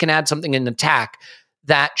Havertz can add something in attack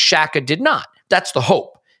that Xhaka did not. That's the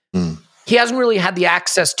hope. He hasn't really had the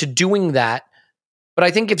access to doing that. But I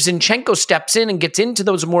think if Zinchenko steps in and gets into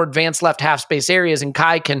those more advanced left half space areas, and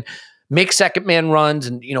Kai can make second man runs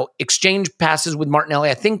and, exchange passes with Martinelli,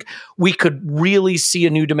 I think we could really see a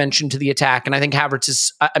new dimension to the attack. And I think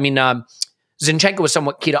Zinchenko was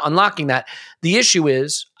somewhat key to unlocking that. The issue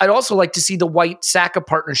is, I'd also like to see the White-Saka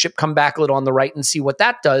partnership come back a little on the right and see what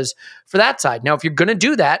that does for that side. Now, if you're going to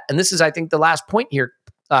do that, and this is, I think, the last point here,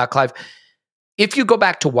 Clive, if you go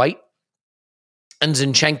back to White and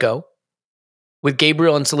Zinchenko with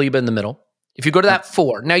Gabriel and Saliba in the middle, if you go to that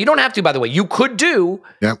 4, now you don't have to, by the way, you could do,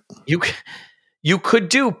 you could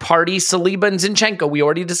do Partey, Saliba, and Zinchenko. We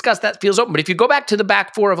already discussed that, feels open. But if you go back to the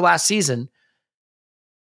back 4 of last season,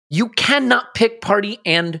 you cannot pick Partey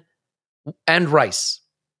and Rice.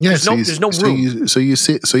 Yeah, there's no room. So you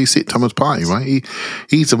sit Thomas Partey, right?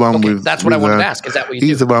 He's the one with. That's what I wanted to ask. Is that what you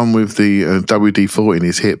He's do? the one with the WD-40 in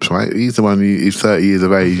his hips, right? He's the one who's 30 years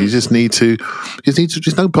of age. You just need to.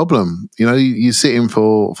 Just no problem. You sit him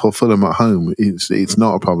for Fulham at home. It's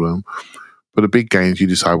not a problem. For the big games, you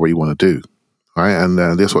decide what you want to do, right?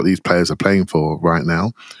 And that's what these players are playing for right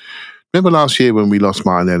now. Remember last year when we lost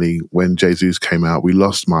Martinelli, when Jesus came out, we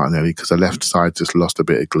lost Martinelli because the left side just lost a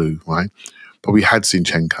bit of glue, right? But we had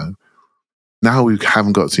Zinchenko. Now we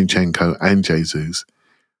haven't got Zinchenko and Jesus.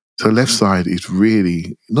 So the left side is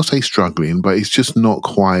really, not say struggling, but it's just not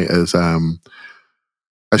quite as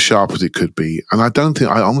sharp as it could be. And I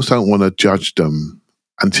almost don't want to judge them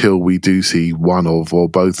until we do see one of or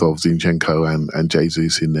both of Zinchenko and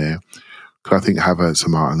Jesus in there. Because I think Havertz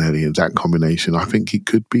and Martinelli and that combination, I think it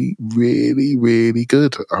could be really, really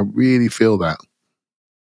good. I really feel that.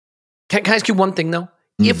 Can I ask you one thing, though?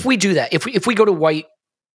 If we do that, if we go to White,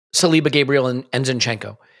 Saliba, Gabriel, and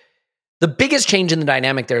Zinchenko, the biggest change in the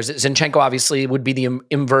dynamic there is that Zinchenko obviously would be the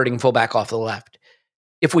inverting fullback off the left.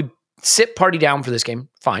 If we sit Partey down for this game,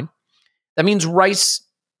 fine. That means Rice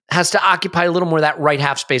has to occupy a little more of that right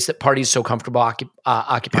half space that Partey's so comfortable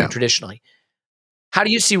occupying traditionally. How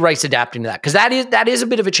do you see Rice adapting to that? Because that is a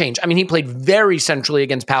bit of a change. I mean, he played very centrally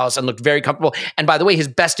against Palace and looked very comfortable. And by the way, his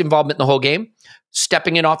best involvement in the whole game,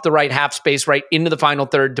 stepping in off the right half space, right into the final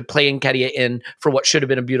third to play Nketiah in for what should have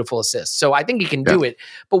been a beautiful assist. So I think he can do it.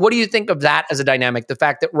 But what do you think of that as a dynamic? The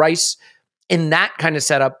fact that Rice in that kind of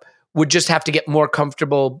setup would just have to get more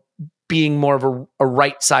comfortable being more of a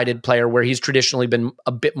right-sided player where he's traditionally been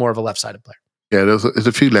a bit more of a left-sided player. Yeah, there's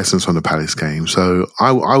a few lessons from the Palace game. So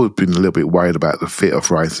I would have been a little bit worried about the fit of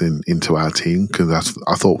Rice into our team, because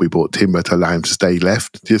I thought we brought Timber to allow him to stay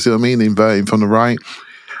left. Do you see what I mean? Inverting from the right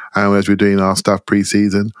as we're doing our stuff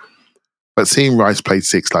pre-season. But seeing Rice play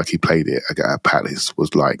 6 like he played it at Palace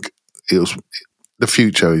was like, the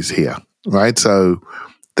future is here, right? So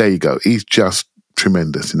there you go. He's just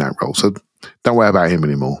tremendous in that role. So don't worry about him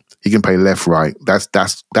anymore. He can play left, right. That's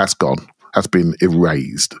gone. That's been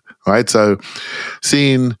erased. Right, so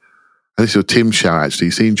seeing, and this is a Tim shout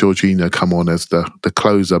actually, seeing Jorginho come on as the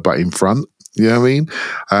closer but in front, you know what I mean?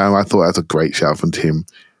 I thought that was a great shout from Tim.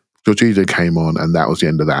 Jorginho came on and that was the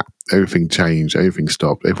end of that. Everything changed, everything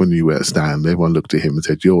stopped. Everyone knew where to stand. Everyone looked at him and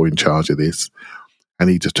said, "You're in charge of this." And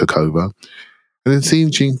he just took over. And then seeing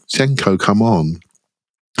Zinchenko come on,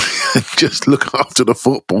 just look after the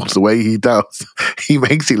footballs the way he does. He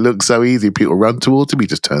makes it look so easy. People run towards him. He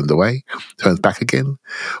just turns away, turns back again,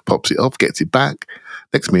 pops it off, gets it back.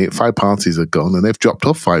 Next minute, 5 passes are gone and they've dropped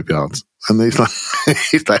off 5 yards. And it's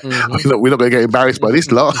like, we're not going to get embarrassed by this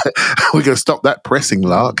lot. We're going to stop that pressing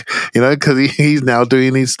lark, because he's now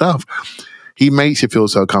doing his stuff. He makes you feel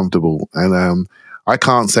so comfortable. And I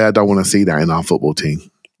can't say I don't want to see that in our football team.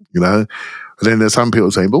 you know? And then there's some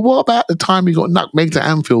people saying, but what about the time he got nutmegged at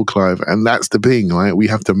Anfield, Clive? And that's the thing, right? We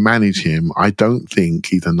have to manage him. I don't think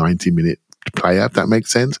he's a 90-minute player, if that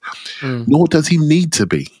makes sense. Nor does he need to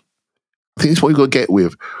be. I think that's what we've got to get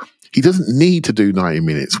with. He doesn't need to do 90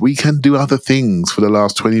 minutes. We can do other things for the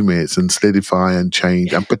last 20 minutes and solidify and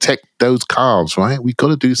change and protect those calves, right? We've got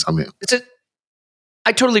to do something.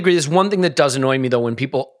 I totally agree. There's one thing that does annoy me, though, when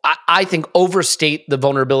people, I think, overstate the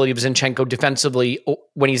vulnerability of Zinchenko defensively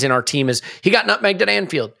when he's in our team is he got nutmegged at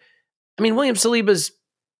Anfield. I mean, William Saliba's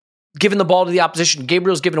given the ball to the opposition.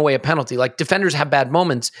 Gabriel's given away a penalty. Like, defenders have bad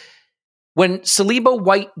moments. When Saliba,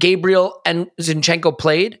 White, Gabriel, and Zinchenko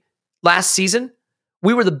played last season,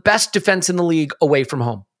 we were the best defense in the league away from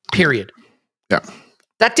home, period. Yeah.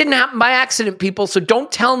 That didn't happen by accident, people. So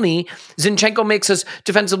don't tell me Zinchenko makes us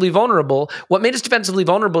defensively vulnerable. What made us defensively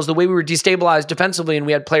vulnerable is the way we were destabilized defensively, and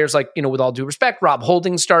we had players like, with all due respect, Rob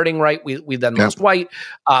Holding starting, right? We then lost White.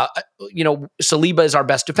 Saliba is our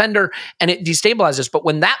best defender, and it destabilized us. But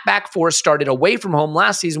when that back four started away from home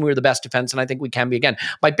last season, we were the best defense, and I think we can be again.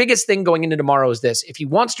 My biggest thing going into tomorrow is this. If he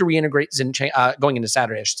wants to reintegrate Zinchenko, going into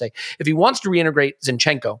Saturday, I should say, if he wants to reintegrate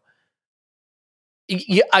Zinchenko,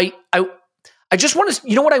 I just want us,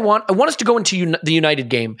 you know what I want? I want us to go into the United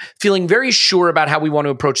game feeling very sure about how we want to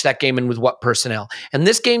approach that game and with what personnel. And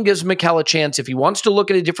this game gives Mikel a chance, if he wants to look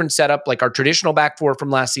at a different setup, like our traditional back four from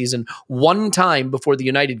last season, one time before the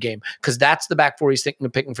United game, because that's the back four he's thinking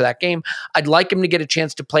of picking for that game. I'd like him to get a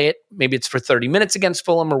chance to play it. Maybe it's for 30 minutes against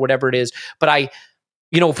Fulham or whatever it is. But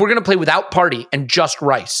if we're going to play without Partey and just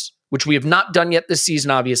Rice, which we have not done yet this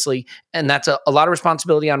season, obviously, and that's a lot of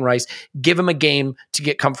responsibility on Rice. Give him a game to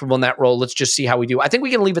get comfortable in that role. Let's just see how we do. I think we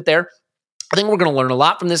can leave it there. I think we're going to learn a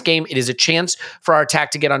lot from this game. It is a chance for our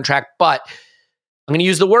attack to get on track, but I'm going to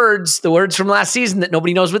use the words from last season that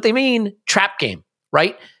nobody knows what they mean. Trap game,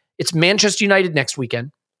 right? It's Manchester United next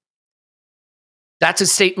weekend. That's a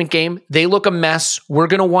statement game. They look a mess. We're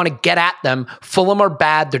going to want to get at them. Fulham are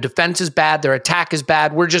bad. Their defense is bad. Their attack is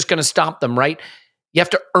bad. We're just going to stomp them, right? You have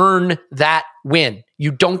to earn that win.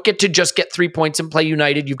 You don't get to just get 3 points and play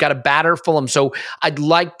United. You've got to batter Fulham. So I'd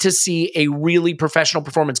like to see a really professional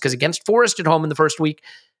performance, because against Forest at home in the first week,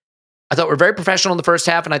 I thought we were very professional in the first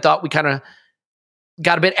half, and I thought we kind of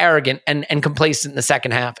got a bit arrogant and complacent in the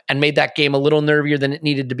second half and made that game a little nervier than it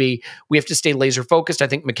needed to be. We have to stay laser focused. I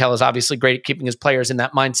think Mikel is obviously great at keeping his players in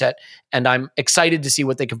that mindset, and I'm excited to see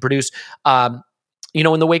what they can produce.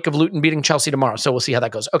 In the wake of Luton beating Chelsea tomorrow. So we'll see how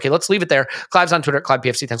that goes. Okay, let's leave it there. Clive's on Twitter,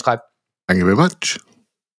 ClivePFC. Thanks, Clive. Thank you very much.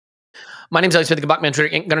 My name's Alex Smith, the Blackman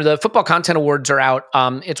Twitter. The Football Content Awards are out.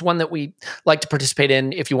 It's one that we like to participate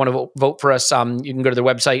in. If you want to vote for us, you can go to their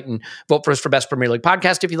website and vote for us for Best Premier League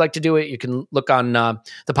Podcast. If you'd like to do it, you can look on the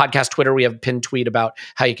podcast Twitter. We have a pinned tweet about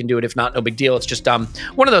how you can do it. If not, no big deal. It's just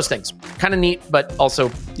one of those things. Kind of neat, but also,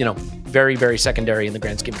 very, very secondary in the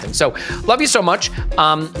grand scheme of things. So love you so much.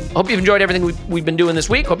 Hope you've enjoyed everything we've been doing this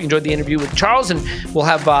week. Hope you enjoyed the interview with Charles, and we'll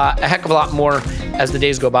have a heck of a lot more as the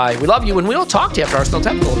days go by. We love you, and we'll talk to you after Arsenal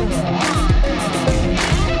Temple.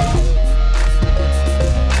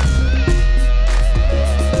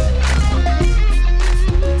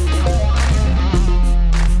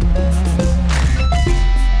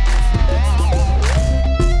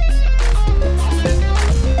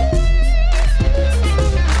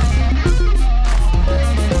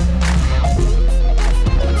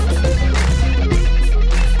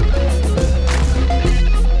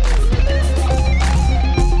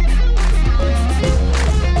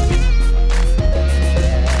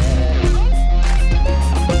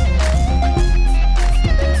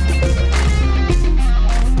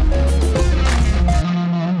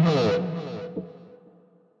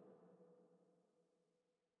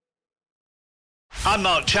 I'm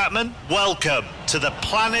Mark Chapman. Welcome to the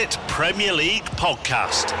Planet Premier League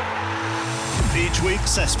podcast. Each week,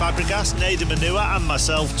 Cesc Fabregas, Nader Manua and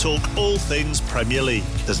myself talk all things Premier League.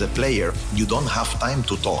 As a player, you don't have time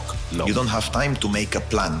to talk. No. You don't have time to make a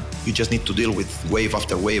plan. You just need to deal with wave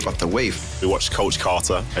after wave after wave. We watched Coach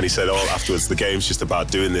Carter, and he said, afterwards, the game's just about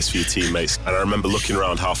doing this for your teammates. And I remember looking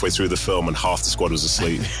around halfway through the film and half the squad was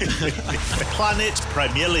asleep. Planet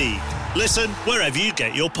Premier League. Listen wherever you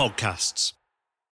get your podcasts.